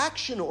so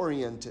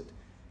action-oriented.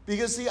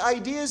 Because the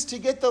idea is to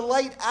get the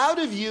light out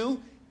of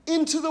you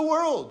into the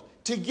world,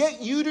 to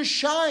get you to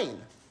shine.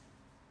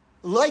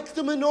 Like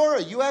the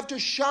menorah. You have to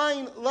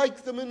shine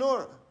like the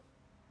menorah.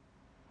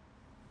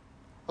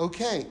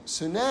 Okay,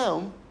 so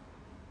now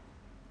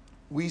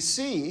we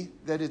see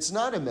that it's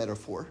not a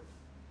metaphor,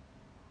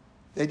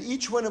 that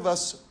each one of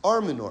us are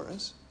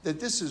menorahs, that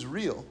this is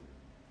real.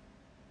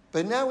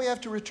 But now we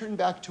have to return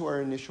back to our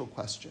initial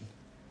question,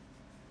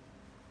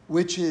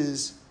 which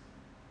is,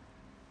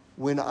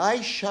 when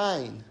I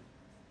shine,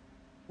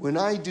 when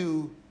I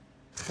do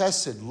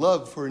chesed,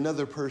 love for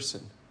another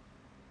person,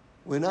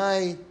 when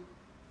I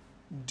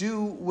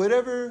do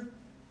whatever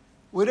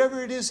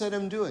it is that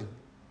I'm doing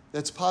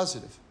that's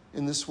positive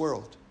in this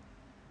world,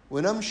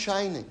 when I'm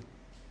shining,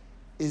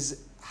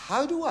 is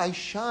how do I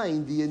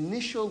shine the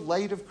initial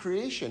light of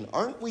creation?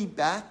 Aren't we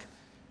back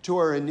to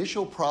our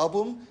initial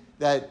problem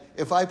that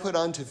if I put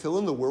on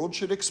tefillin, the world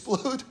should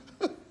explode?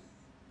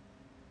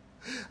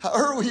 How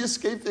are we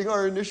escaping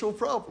our initial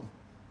problem?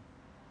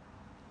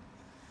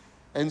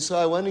 And so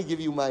I want to give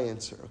you my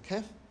answer,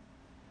 okay?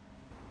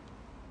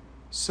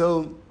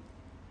 So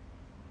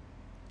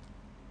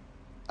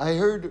I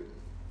heard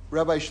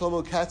Rabbi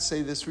Shlomo Katz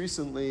say this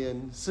recently,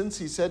 and since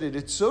he said it,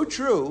 it's so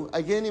true,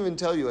 I can't even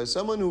tell you. As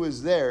someone who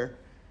was there,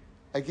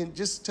 I can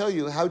just tell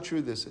you how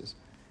true this is.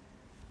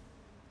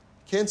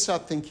 Can't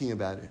stop thinking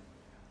about it.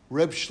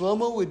 Reb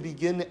Shlomo would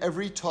begin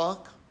every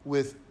talk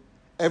with,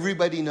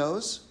 everybody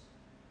knows,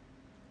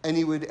 and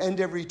he would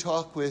end every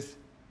talk with,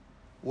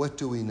 what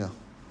do we know?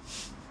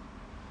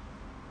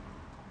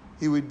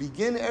 He would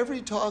begin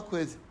every talk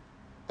with,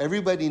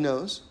 everybody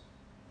knows,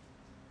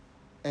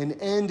 and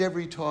end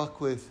every talk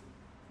with,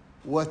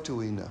 what do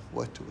we know?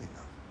 What do we know?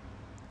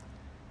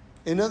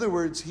 In other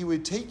words, he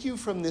would take you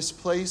from this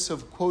place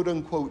of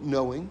quote-unquote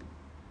knowing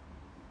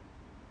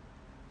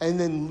and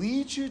then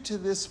lead you to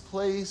this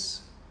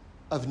place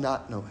of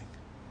not knowing.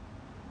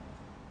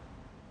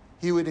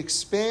 He would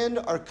expand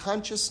our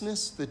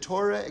consciousness. The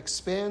Torah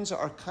expands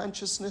our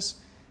consciousness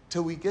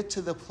till we get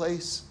to the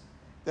place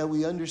that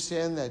we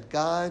understand that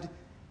God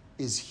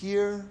is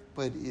here,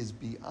 but is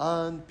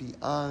beyond,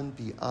 beyond,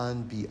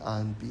 beyond,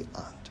 beyond,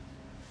 beyond.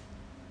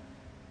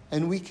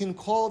 And we can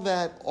call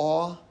that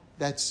awe,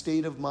 that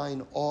state of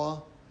mind,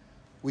 awe.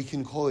 We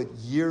can call it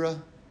yira,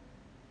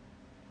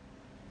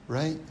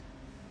 right?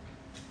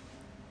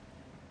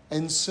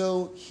 And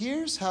so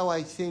here's how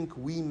I think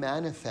we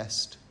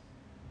manifest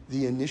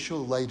the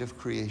initial light of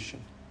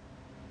creation.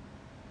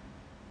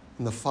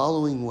 In the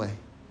following way.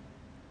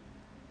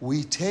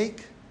 We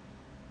take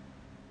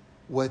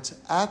what's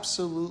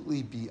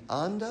absolutely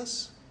beyond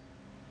us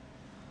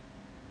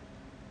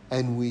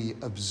and we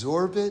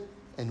absorb it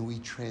and we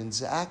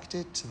transact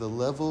it to the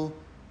level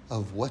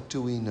of what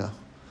do we know?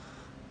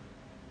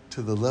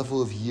 To the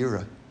level of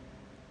yira,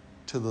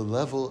 to the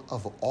level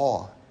of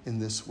awe in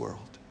this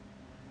world.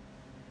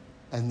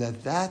 And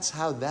that's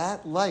how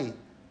that light,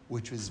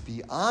 which is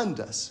beyond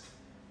us,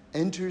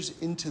 enters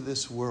into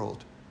this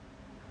world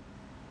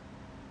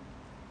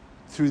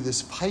through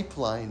this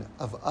pipeline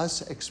of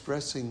us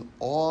expressing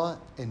awe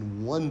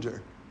and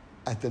wonder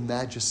at the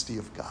majesty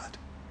of God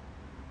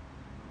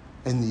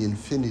and the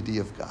infinity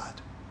of God.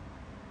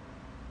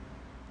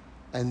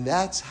 And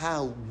that's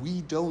how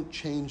we don't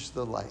change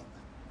the light.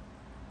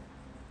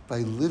 by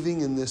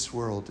living in this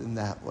world in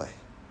that way.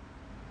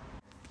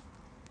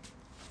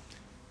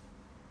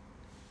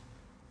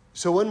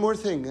 So one more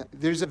thing.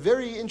 There's a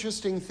very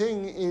interesting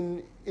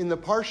thing in the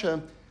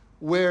Parsha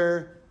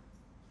where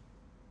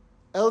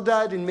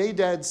Eldad and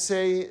Medad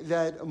say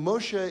that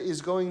Moshe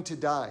is going to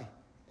die.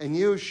 And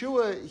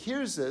Yehoshua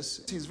hears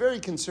this. He's very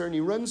concerned. He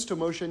runs to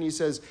Moshe and he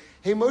says,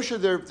 hey, Moshe,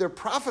 they're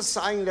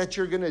prophesying that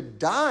you're going to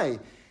die.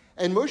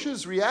 And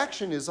Moshe's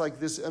reaction is like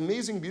this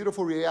amazing,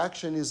 beautiful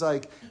reaction is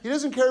like, he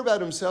doesn't care about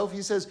himself.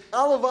 He says,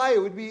 Alavai, it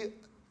would be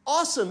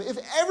awesome if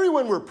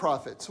everyone were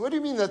prophets. What do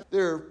you mean that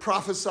they're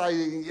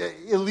prophesying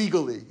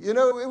illegally? You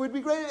know, it would be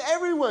great if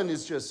everyone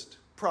is just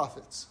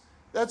prophets.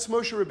 That's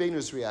Moshe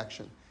Rabbeinu's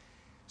reaction.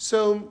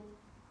 So,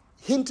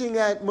 hinting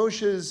at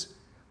Moshe's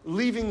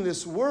leaving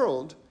this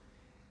world,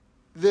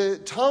 the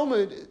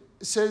Talmud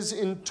says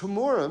in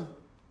Temurah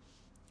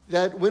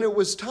that when it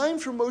was time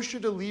for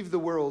Moshe to leave the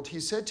world, he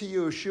said to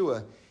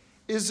Yehoshua,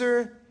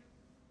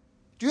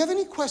 do you have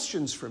any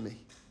questions for me?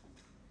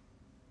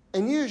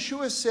 And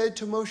Yehoshua said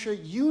to Moshe,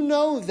 you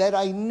know that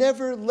I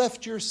never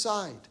left your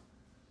side.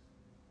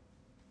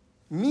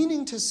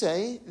 Meaning to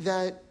say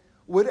that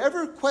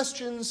whatever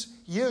questions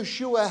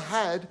Yehoshua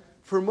had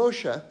for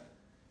Moshe,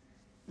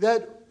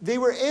 that they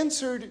were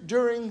answered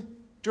during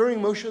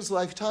Moshe's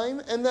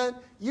lifetime, and that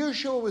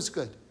Yehoshua was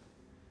good.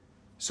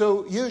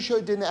 So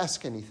Yehoshua didn't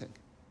ask anything.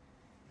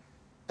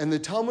 And the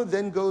Talmud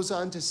then goes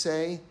on to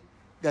say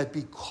that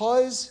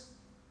because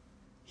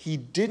he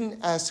didn't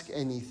ask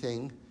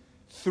anything,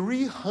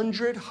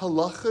 300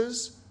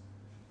 halachas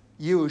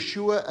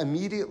Yehoshua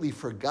immediately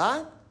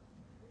forgot,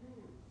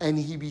 and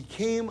he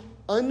became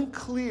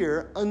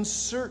unclear,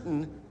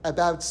 uncertain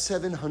about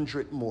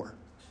 700 more.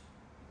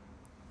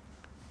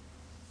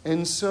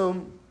 And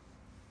so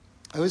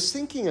I was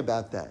thinking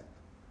about that.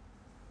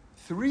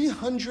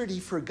 300 he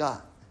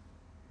forgot,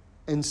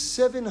 and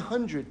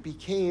 700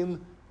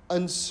 became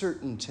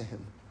uncertain to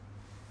him.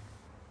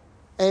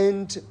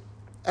 And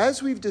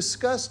as we've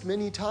discussed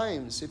many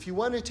times, if you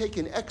want to take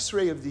an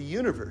X-ray of the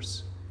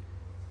universe,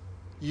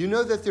 you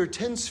know that there are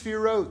 10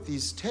 sefirot,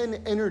 these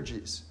 10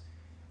 energies,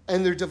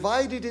 and they're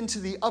divided into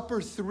the upper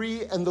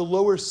 3 and the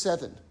lower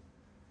 7.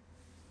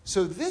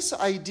 So this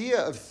idea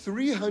of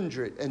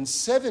 300 and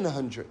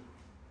 700,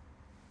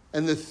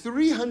 and the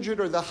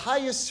 300 are the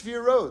highest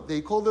sefirot.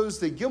 They call those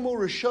the Gimel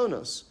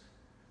Rishonos,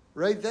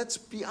 right? That's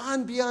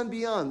beyond.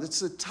 That's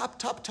the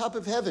top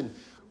of heaven.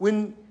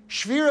 When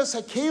Shviras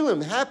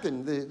HaKelim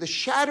happened, the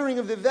shattering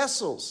of the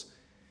vessels,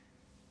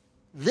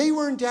 they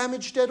weren't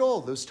damaged at all,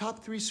 those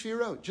top 3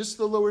 sefirot, just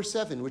the lower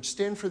 7, which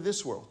stand for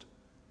this world.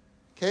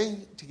 Okay?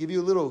 To give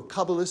you a little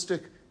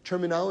Kabbalistic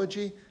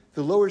terminology,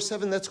 the lower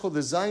 7, that's called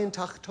the Zayin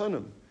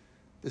Tachtonim,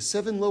 the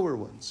 7 lower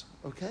ones.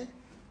 Okay?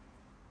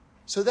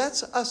 So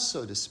that's us,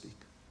 so to speak.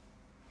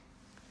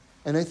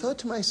 And I thought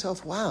to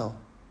myself, wow,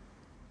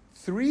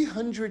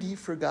 300 he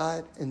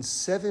forgot and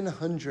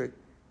 700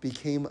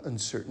 became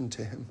uncertain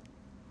to him.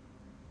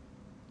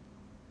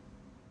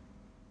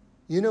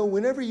 You know,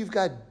 whenever you've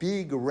got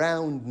big,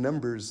 round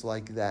numbers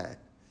like that,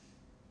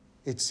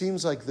 it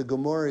seems like the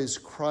Gemara is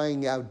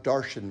crying out,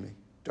 darshan me,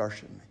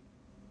 darshan me.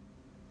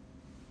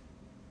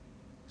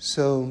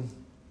 So,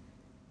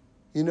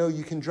 you know,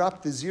 you can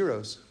drop the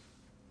zeros,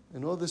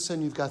 and all of a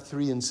sudden you've got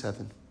 3 and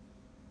 7.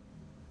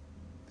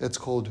 That's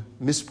called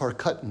mispar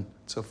katan.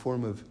 It's a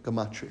form of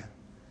gematria.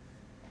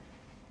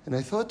 And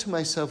I thought to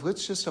myself,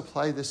 let's just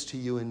apply this to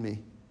you and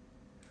me.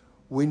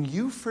 When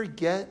you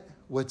forget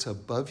what's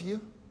above you,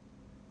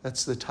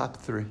 that's the top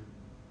 3.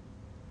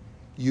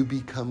 You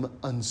become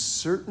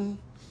uncertain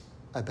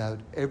about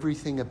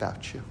everything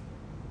about you.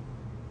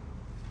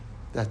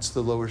 That's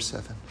the lower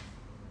 7.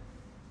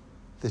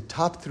 The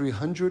top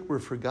 300 were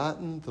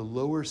forgotten. The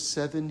lower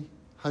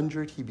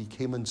 700 he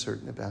became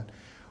uncertain about.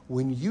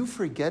 When you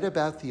forget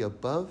about the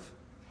above,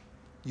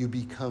 you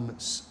become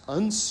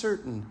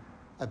uncertain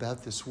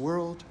about this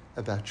world,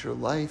 about your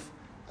life,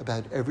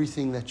 about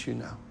everything that you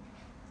know.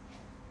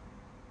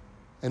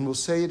 And we'll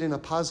say it in a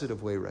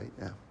positive way right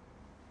now.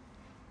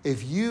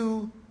 If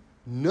you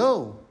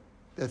know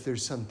that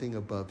there's something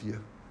above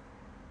you,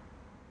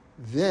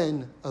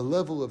 then a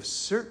level of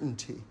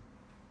certainty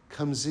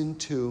comes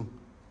into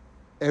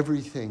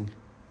everything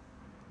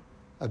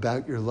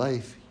about your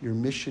life, your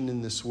mission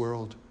in this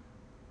world,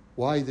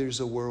 why there's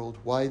a world,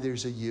 why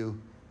there's a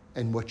you,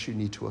 and what you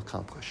need to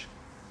accomplish.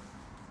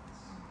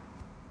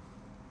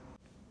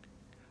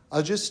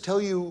 I'll just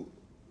tell you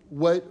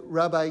what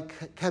Rabbi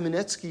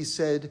Kamenetsky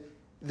said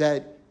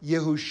that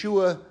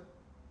Yehoshua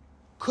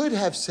could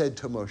have said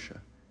to Moshe.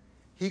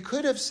 He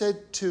could have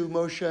said to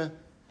Moshe,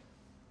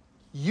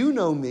 you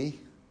know me.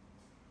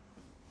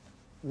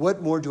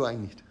 What more do I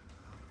need?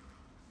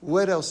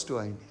 What else do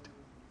I need?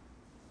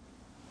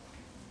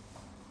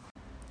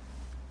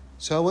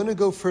 So I want to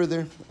go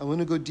further. I want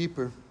to go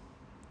deeper.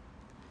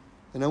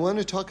 And I want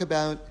to talk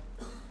about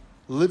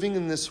living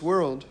in this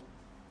world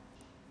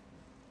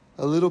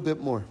a little bit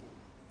more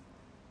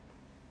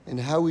and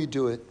how we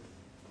do it.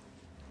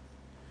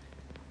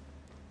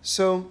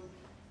 So,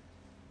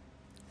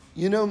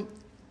 you know,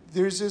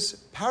 there's this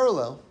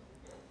parallel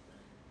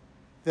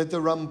that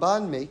the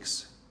Ramban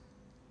makes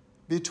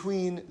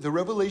between the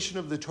revelation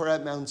of the Torah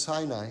at Mount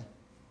Sinai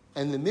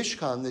and the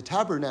Mishkan, the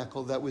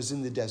tabernacle that was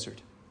in the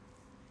desert.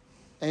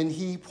 And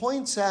he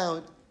points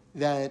out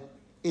that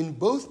in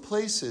both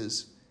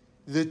places,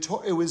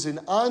 it was an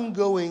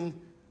ongoing,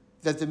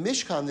 that the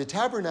Mishkan, the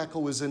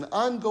tabernacle, was an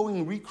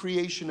ongoing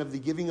recreation of the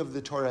giving of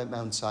the Torah at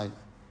Mount Sinai.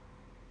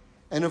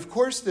 And of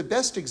course, the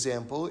best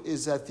example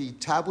is that the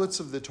tablets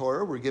of the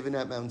Torah were given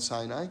at Mount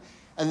Sinai,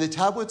 and the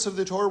tablets of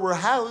the Torah were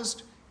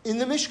housed in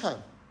the Mishkan.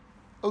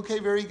 Okay,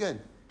 very good.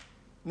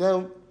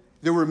 Now,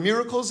 there were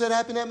miracles that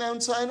happened at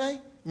Mount Sinai,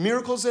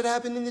 miracles that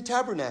happened in the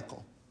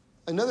tabernacle.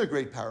 Another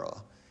great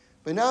parallel.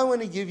 But now I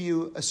want to give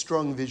you a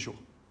strong visual,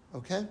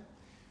 okay?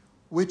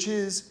 Which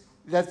is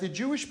that the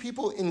Jewish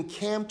people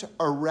encamped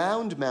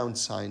around Mount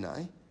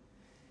Sinai,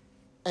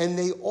 and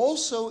they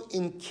also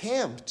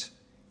encamped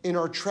in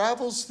our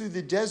travels through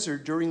the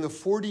desert during the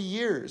 40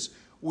 years.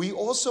 We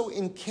also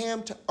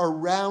encamped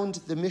around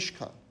the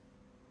Mishkan.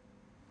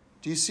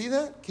 Do you see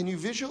that? Can you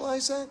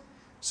visualize that?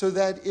 So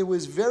that it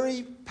was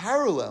very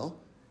parallel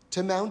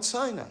to Mount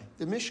Sinai,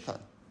 the Mishkan.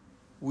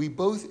 We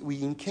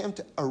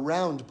encamped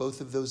around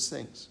both of those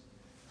things.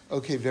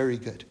 Okay, very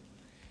good.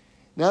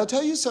 Now I'll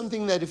tell you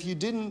something that if you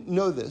didn't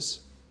know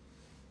this,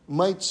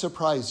 might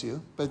surprise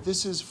you, but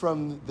this is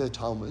from the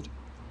Talmud,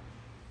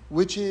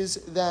 which is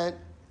that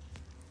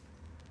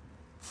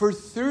for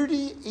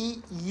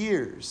 38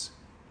 years,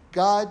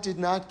 God did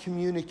not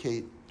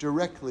communicate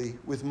directly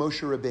with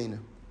Moshe Rabbeinu.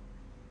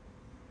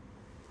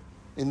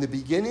 In the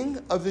beginning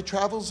of the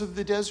travels of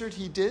the desert,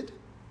 he did.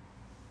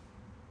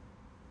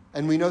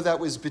 And we know that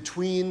was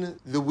between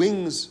the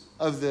wings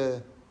of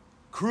the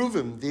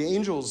Keruvim, the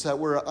angels that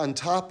were on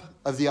top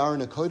of the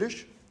Aron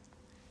HaKodesh,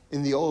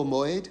 in the Ol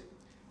Moed,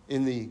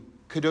 in the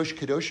Kadosh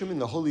Kadoshim, in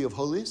the Holy of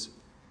Holies.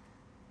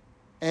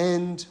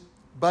 And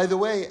by the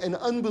way, an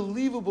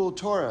unbelievable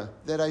Torah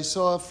that I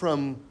saw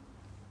from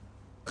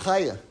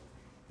Chaya,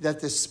 that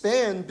the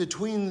span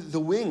between the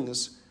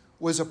wings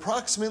was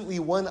approximately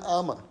 1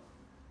 amma.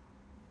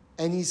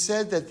 And he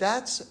said that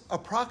that's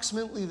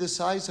approximately the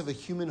size of a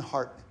human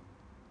heart,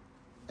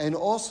 and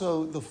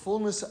also the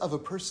fullness of a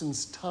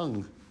person's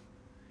tongue.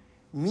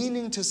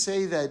 Meaning to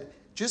say that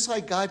just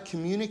like God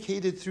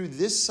communicated through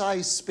this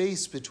size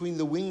space between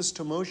the wings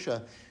to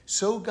Moshe,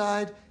 so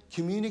God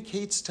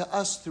communicates to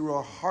us through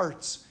our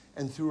hearts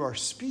and through our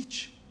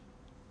speech.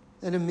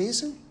 Isn't that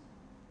amazing?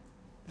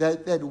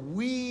 That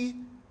we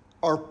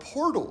are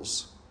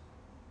portals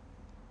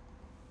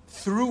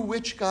through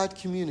which God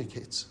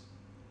communicates.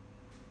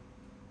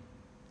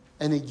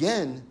 And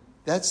again,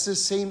 that's the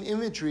same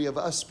imagery of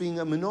us being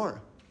a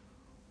menorah.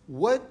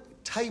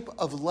 What type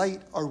of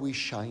light are we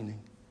shining?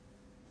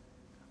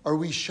 Are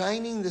we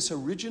shining this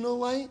original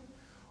light?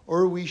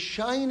 Or are we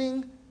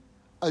shining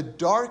a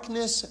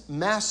darkness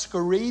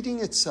masquerading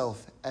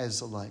itself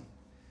as a light?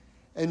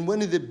 And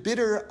one of the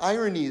bitter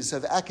ironies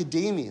of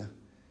academia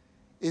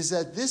is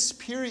that this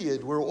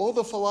period where all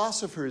the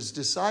philosophers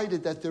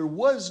decided that there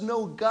was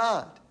no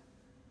God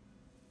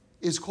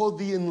is called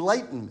the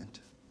Enlightenment.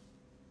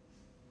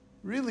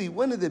 Really,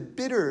 one of the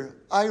bitter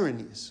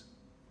ironies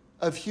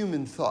of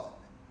human thought.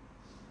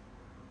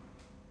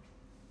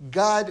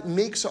 God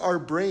makes our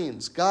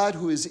brains, God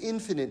who is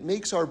infinite,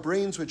 makes our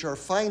brains which are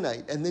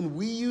finite, and then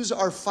we use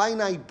our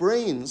finite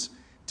brains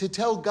to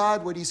tell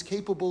God what he's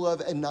capable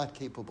of and not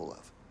capable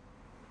of.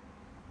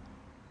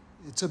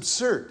 It's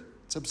absurd.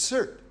 It's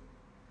absurd.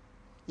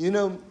 You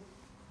know,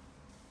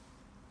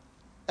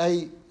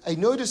 I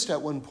noticed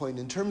at one point,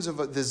 in terms of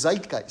the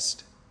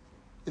zeitgeist,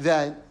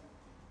 that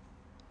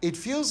it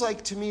feels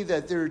like to me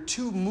that there are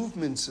two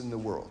movements in the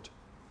world.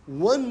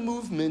 One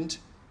movement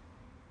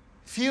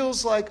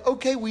feels like,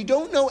 okay, we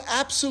don't know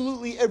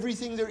absolutely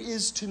everything there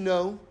is to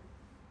know.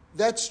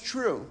 That's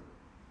true.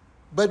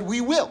 But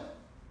we will.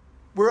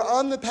 We're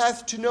on the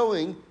path to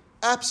knowing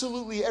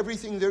absolutely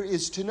everything there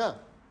is to know.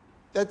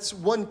 That's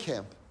one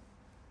camp.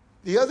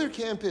 The other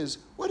camp is,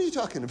 what are you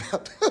talking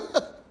about?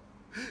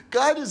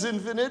 God is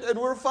infinite and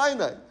we're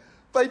finite.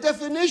 By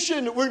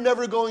definition, we're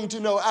never going to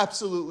know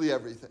absolutely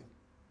everything.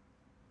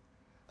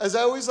 As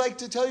I always like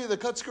to tell you, the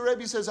Kotzker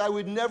Rebbe says, I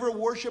would never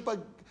worship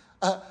a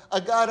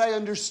God I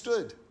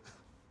understood.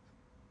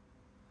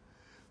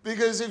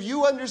 Because if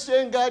you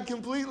understand God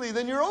completely,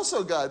 then you're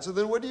also God. So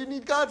then what do you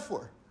need God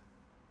for?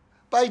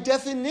 By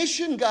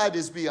definition, God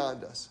is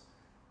beyond us.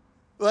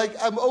 Like,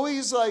 I'm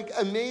always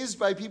amazed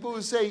by people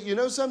who say, you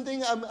know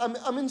something,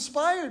 I'm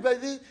inspired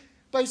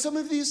by some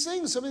of these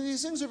things. Some of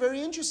these things are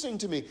very interesting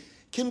to me.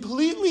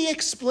 Completely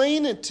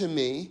explain it to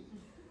me,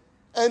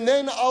 and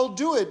then I'll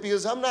do it,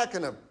 because I'm not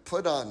going to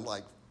put on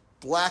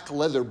black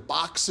leather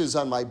boxes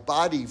on my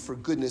body, for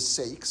goodness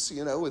sakes,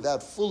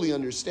 without fully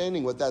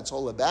understanding what that's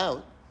all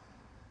about.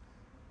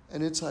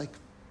 And it's like,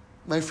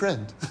 my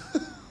friend,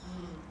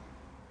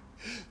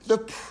 the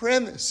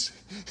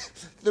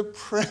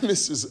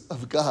premises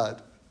of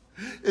God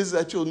is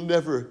that you'll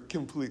never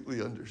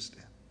completely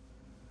understand.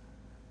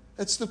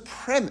 That's the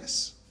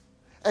premise.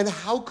 And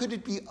how could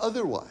it be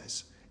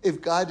otherwise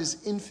if God is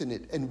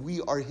infinite and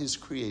we are his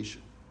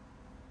creation?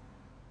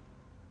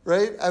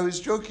 right? I was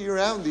joking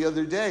around the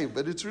other day,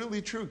 but it's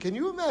really true. Can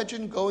you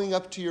imagine going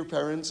up to your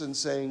parents and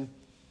saying,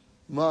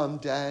 Mom,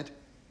 Dad,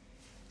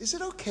 is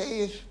it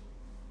okay if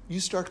you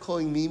start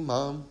calling me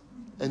Mom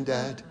and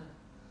Dad?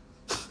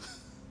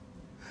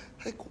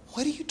 Like,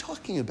 what are you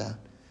talking about?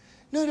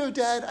 No,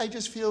 Dad, I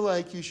just feel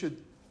like you should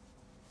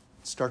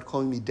start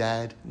calling me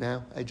Dad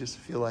now. I just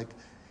feel like,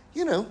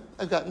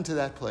 I've gotten to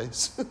that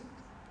place.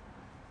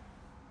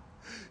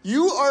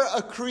 You are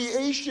a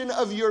creation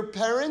of your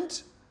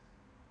parent?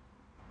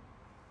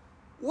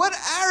 What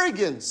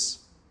arrogance!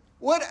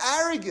 What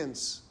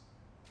arrogance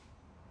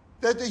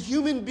that the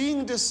human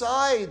being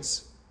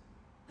decides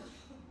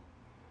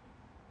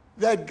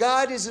that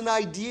God is an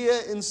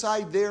idea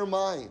inside their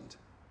mind.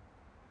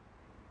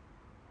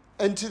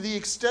 And to the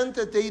extent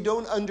that they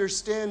don't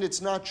understand,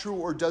 it's not true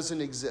or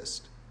doesn't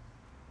exist.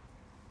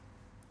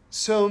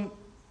 So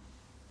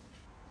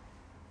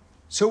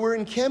we're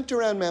encamped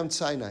around Mount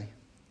Sinai,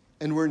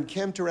 and we're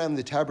encamped around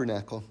the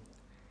tabernacle.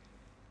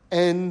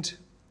 And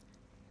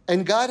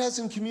God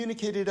hasn't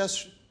communicated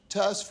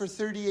to us for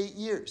 38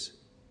 years.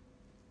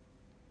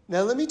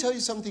 Now, let me tell you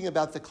something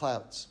about the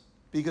clouds,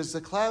 because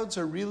the clouds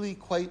are really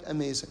quite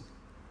amazing.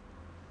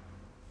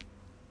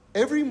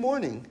 Every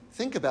morning,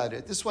 think about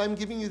it. This is why I'm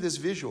giving you this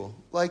visual.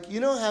 Like, you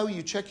know how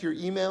you check your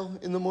email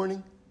in the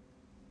morning?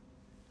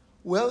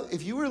 Well,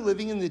 if you were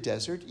living in the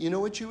desert, you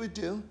know what you would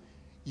do?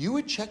 You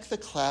would check the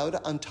cloud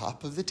on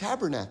top of the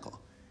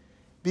tabernacle.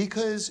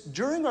 Because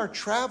during our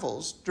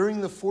travels, during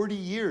the 40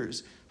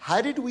 years,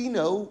 how did we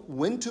know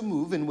when to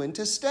move and when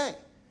to stay?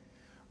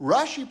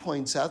 Rashi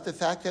points out the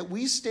fact that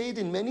we stayed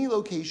in many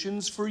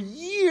locations for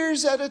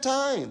years at a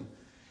time.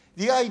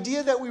 The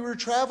idea that we were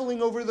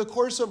traveling over the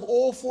course of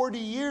all 40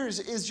 years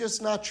is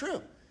just not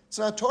true. It's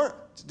not Torah.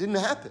 It didn't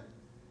happen.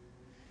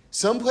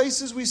 Some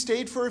places we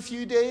stayed for a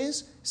few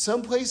days.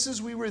 Some places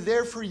we were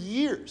there for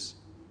years.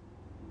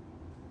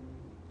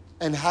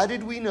 And how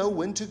did we know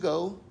when to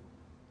go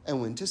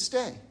and when to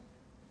stay?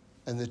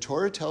 And the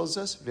Torah tells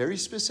us very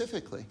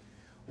specifically,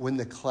 when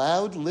the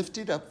cloud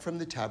lifted up from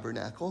the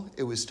tabernacle,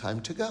 it was time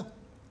to go.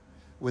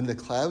 When the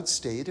cloud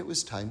stayed, it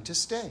was time to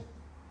stay.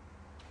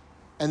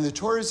 And the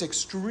Torah is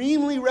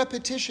extremely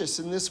repetitious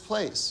in this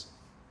place.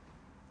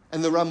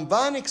 And the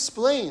Ramban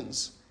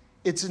explains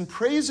it's in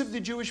praise of the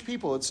Jewish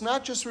people. It's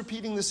not just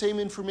repeating the same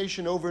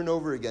information over and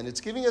over again.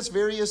 It's giving us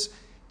various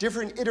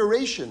different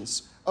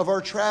iterations of our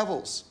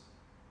travels.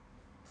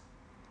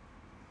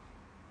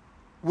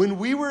 When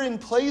we were in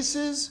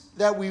places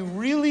that we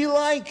really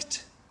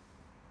liked,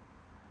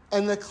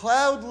 and the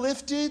cloud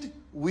lifted,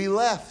 we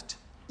left,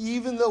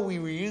 even though we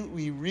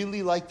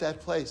really liked that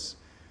place.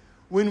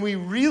 When we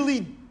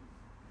really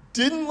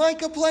didn't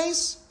like a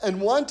place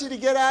and wanted to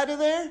get out of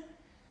there,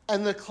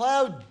 and the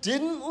cloud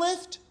didn't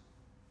lift,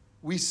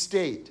 we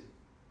stayed.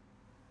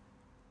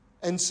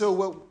 And so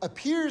what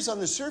appears on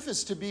the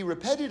surface to be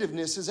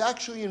repetitiveness is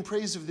actually in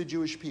praise of the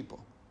Jewish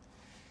people.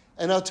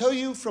 And I'll tell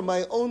you from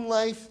my own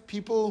life,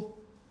 people,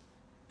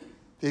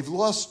 they've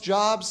lost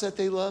jobs that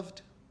they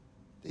loved.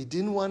 They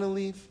didn't want to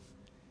leave.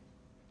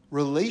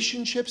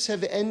 Relationships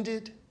have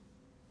ended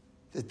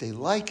that they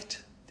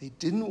liked. They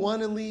didn't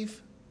want to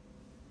leave.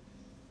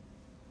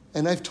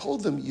 And I've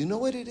told them, you know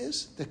what it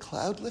is? The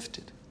cloud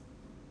lifted.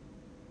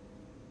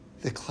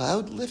 The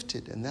cloud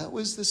lifted, and that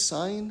was the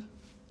sign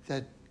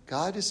that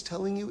God is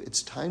telling you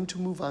it's time to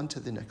move on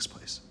to the next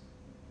place.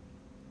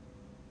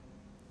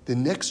 The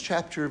next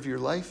chapter of your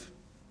life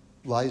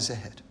lies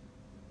ahead.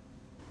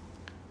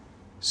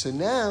 So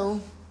now,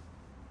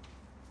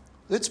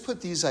 let's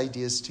put these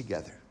ideas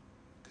together,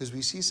 because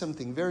we see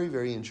something very,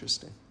 very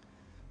interesting.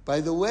 By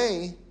the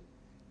way,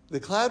 the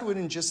cloud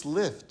wouldn't just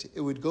lift.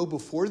 It would go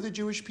before the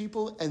Jewish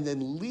people and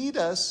then lead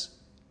us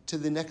to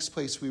the next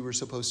place we were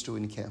supposed to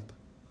encamp.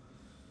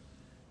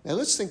 Now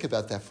let's think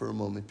about that for a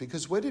moment,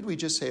 because what did we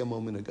just say a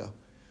moment ago?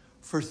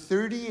 For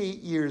 38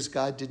 years,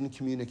 God didn't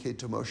communicate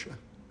to Moshe.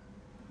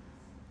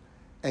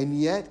 And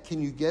yet,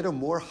 can you get a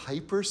more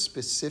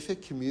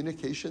hyper-specific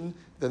communication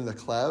than the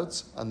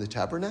clouds on the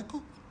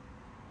tabernacle?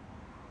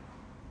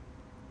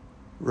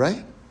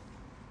 Right?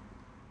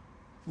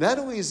 Not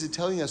only is it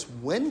telling us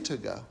when to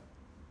go,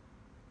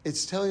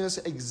 it's telling us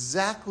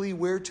exactly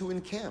where to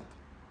encamp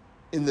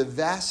in the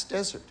vast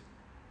desert.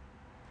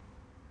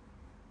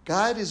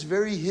 God is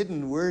very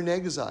hidden. We're in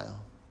exile.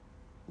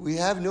 We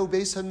have no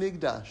Beis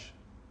HaMikdash.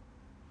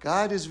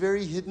 God is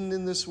very hidden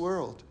in this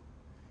world.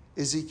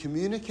 Is he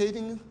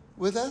communicating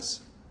with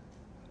us?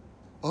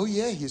 Oh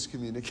yeah, he's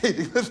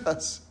communicating with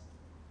us.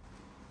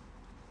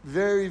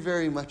 Very,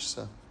 very much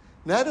so.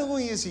 Not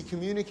only is he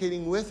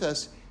communicating with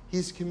us,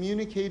 he's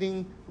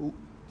communicating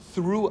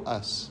through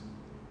us.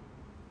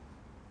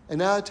 And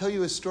now I'll tell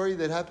you a story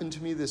that happened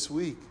to me this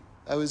week.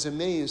 I was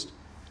amazed.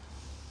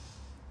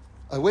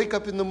 I wake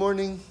up in the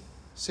morning,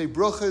 say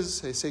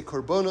brochas, I say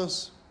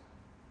korbonos,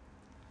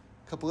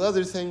 a couple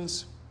other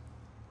things.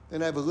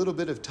 Then I have a little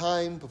bit of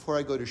time before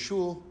I go to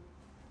shul.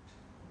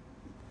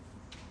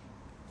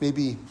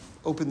 Maybe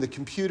open the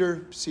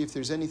computer, see if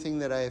there's anything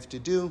that I have to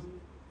do,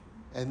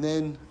 and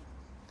then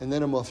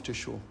I'm off to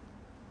shul.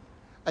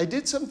 I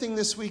did something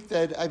this week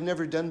that I've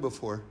never done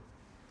before.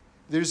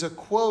 There's a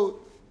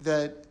quote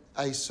that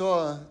I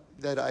saw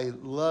that I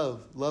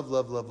love.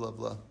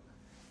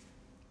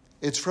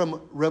 It's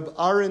from Reb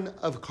Aaron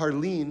of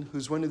Karlin,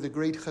 who's one of the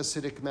great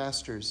Hasidic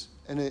masters.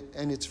 And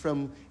it's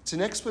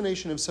an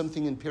explanation of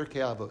something in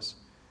Pirkei Avos.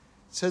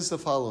 It says the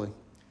following.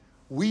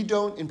 In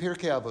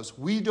Pirkei Avos,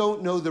 we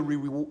don't know the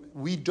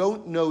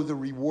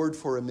reward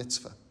for a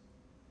mitzvah.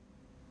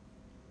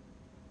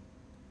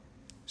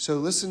 So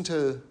listen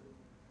to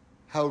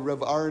how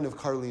Reb Aaron of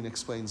Karlin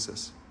explains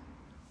this.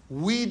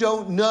 We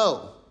don't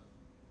know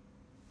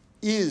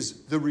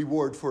is the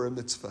reward for a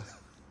mitzvah.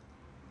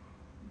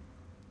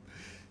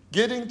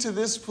 Getting to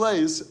this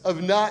place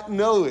of not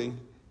knowing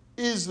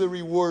is the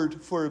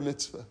reward for a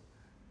mitzvah.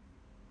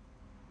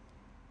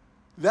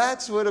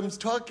 That's what I'm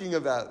talking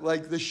about,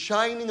 like the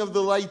shining of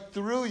the light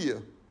through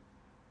you.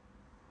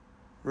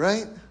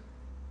 Right?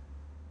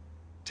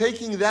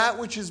 Taking that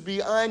which is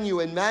beyond you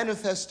and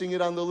manifesting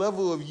it on the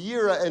level of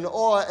yira and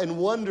awe and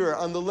wonder,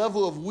 on the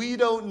level of we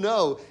don't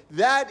know,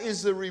 that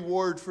is the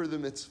reward for the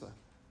mitzvah.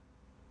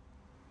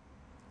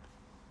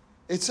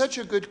 It's such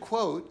a good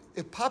quote.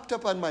 It popped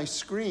up on my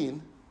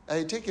screen. I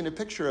had taken a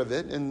picture of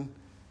it, and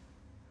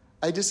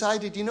I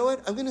decided, you know what?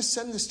 I'm going to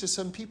send this to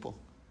some people.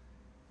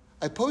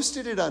 I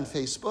posted it on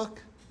Facebook.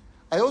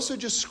 I also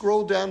just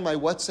scrolled down my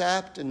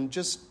WhatsApp, and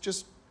just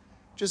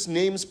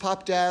names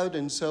popped out,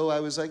 and so I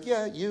was like,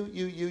 yeah,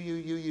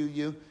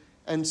 you,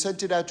 and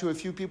sent it out to a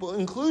few people,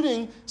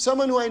 including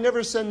someone who I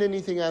never send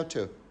anything out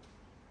to,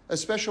 a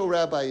special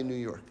rabbi in New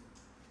York.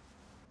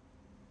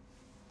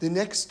 The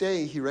next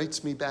day, he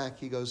writes me back.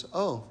 He goes,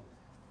 oh,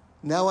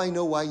 now I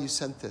know why you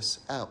sent this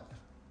out.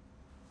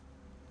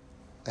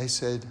 I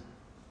said,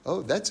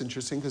 oh, that's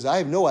interesting, because I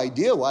have no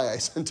idea why I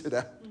sent it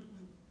out.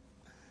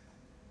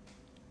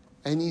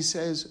 And he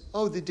says,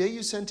 oh, the day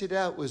you sent it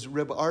out was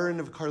Reb Aaron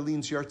of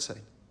Karlin's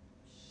Yartzeit.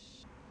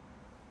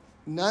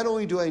 Not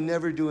only do I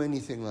never do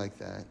anything like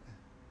that,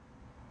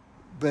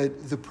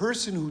 but the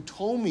person who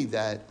told me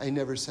that, I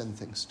never send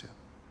things to.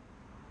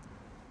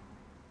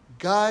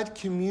 God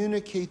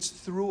communicates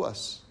through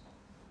us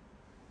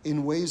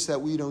in ways that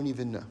we don't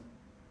even know.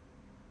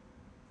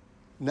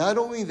 Not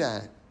only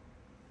that,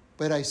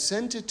 but I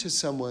sent it to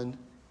someone,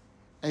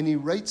 and he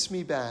writes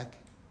me back,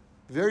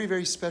 very,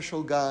 very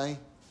special guy,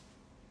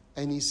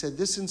 and he said,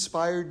 this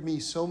inspired me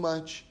so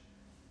much,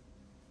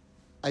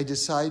 I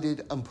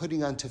decided I'm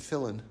putting on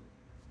tefillin.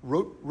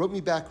 Wrote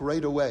me back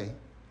right away,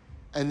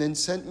 and then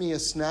sent me a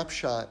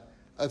snapshot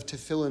of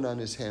tefillin on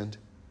his hand.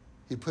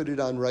 He put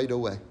it on right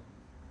away.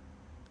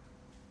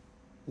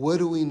 What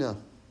do we know?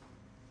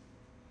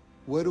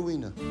 What do we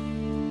know?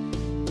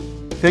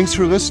 Thanks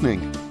for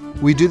listening.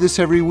 We do this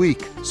every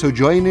week, so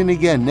join in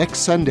again next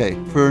Sunday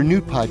for a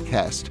new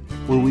podcast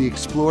where we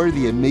explore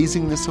the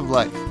amazingness of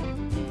life.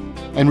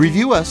 And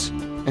review us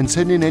and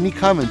send in any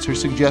comments or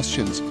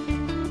suggestions.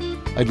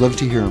 I'd love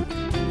to hear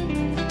them.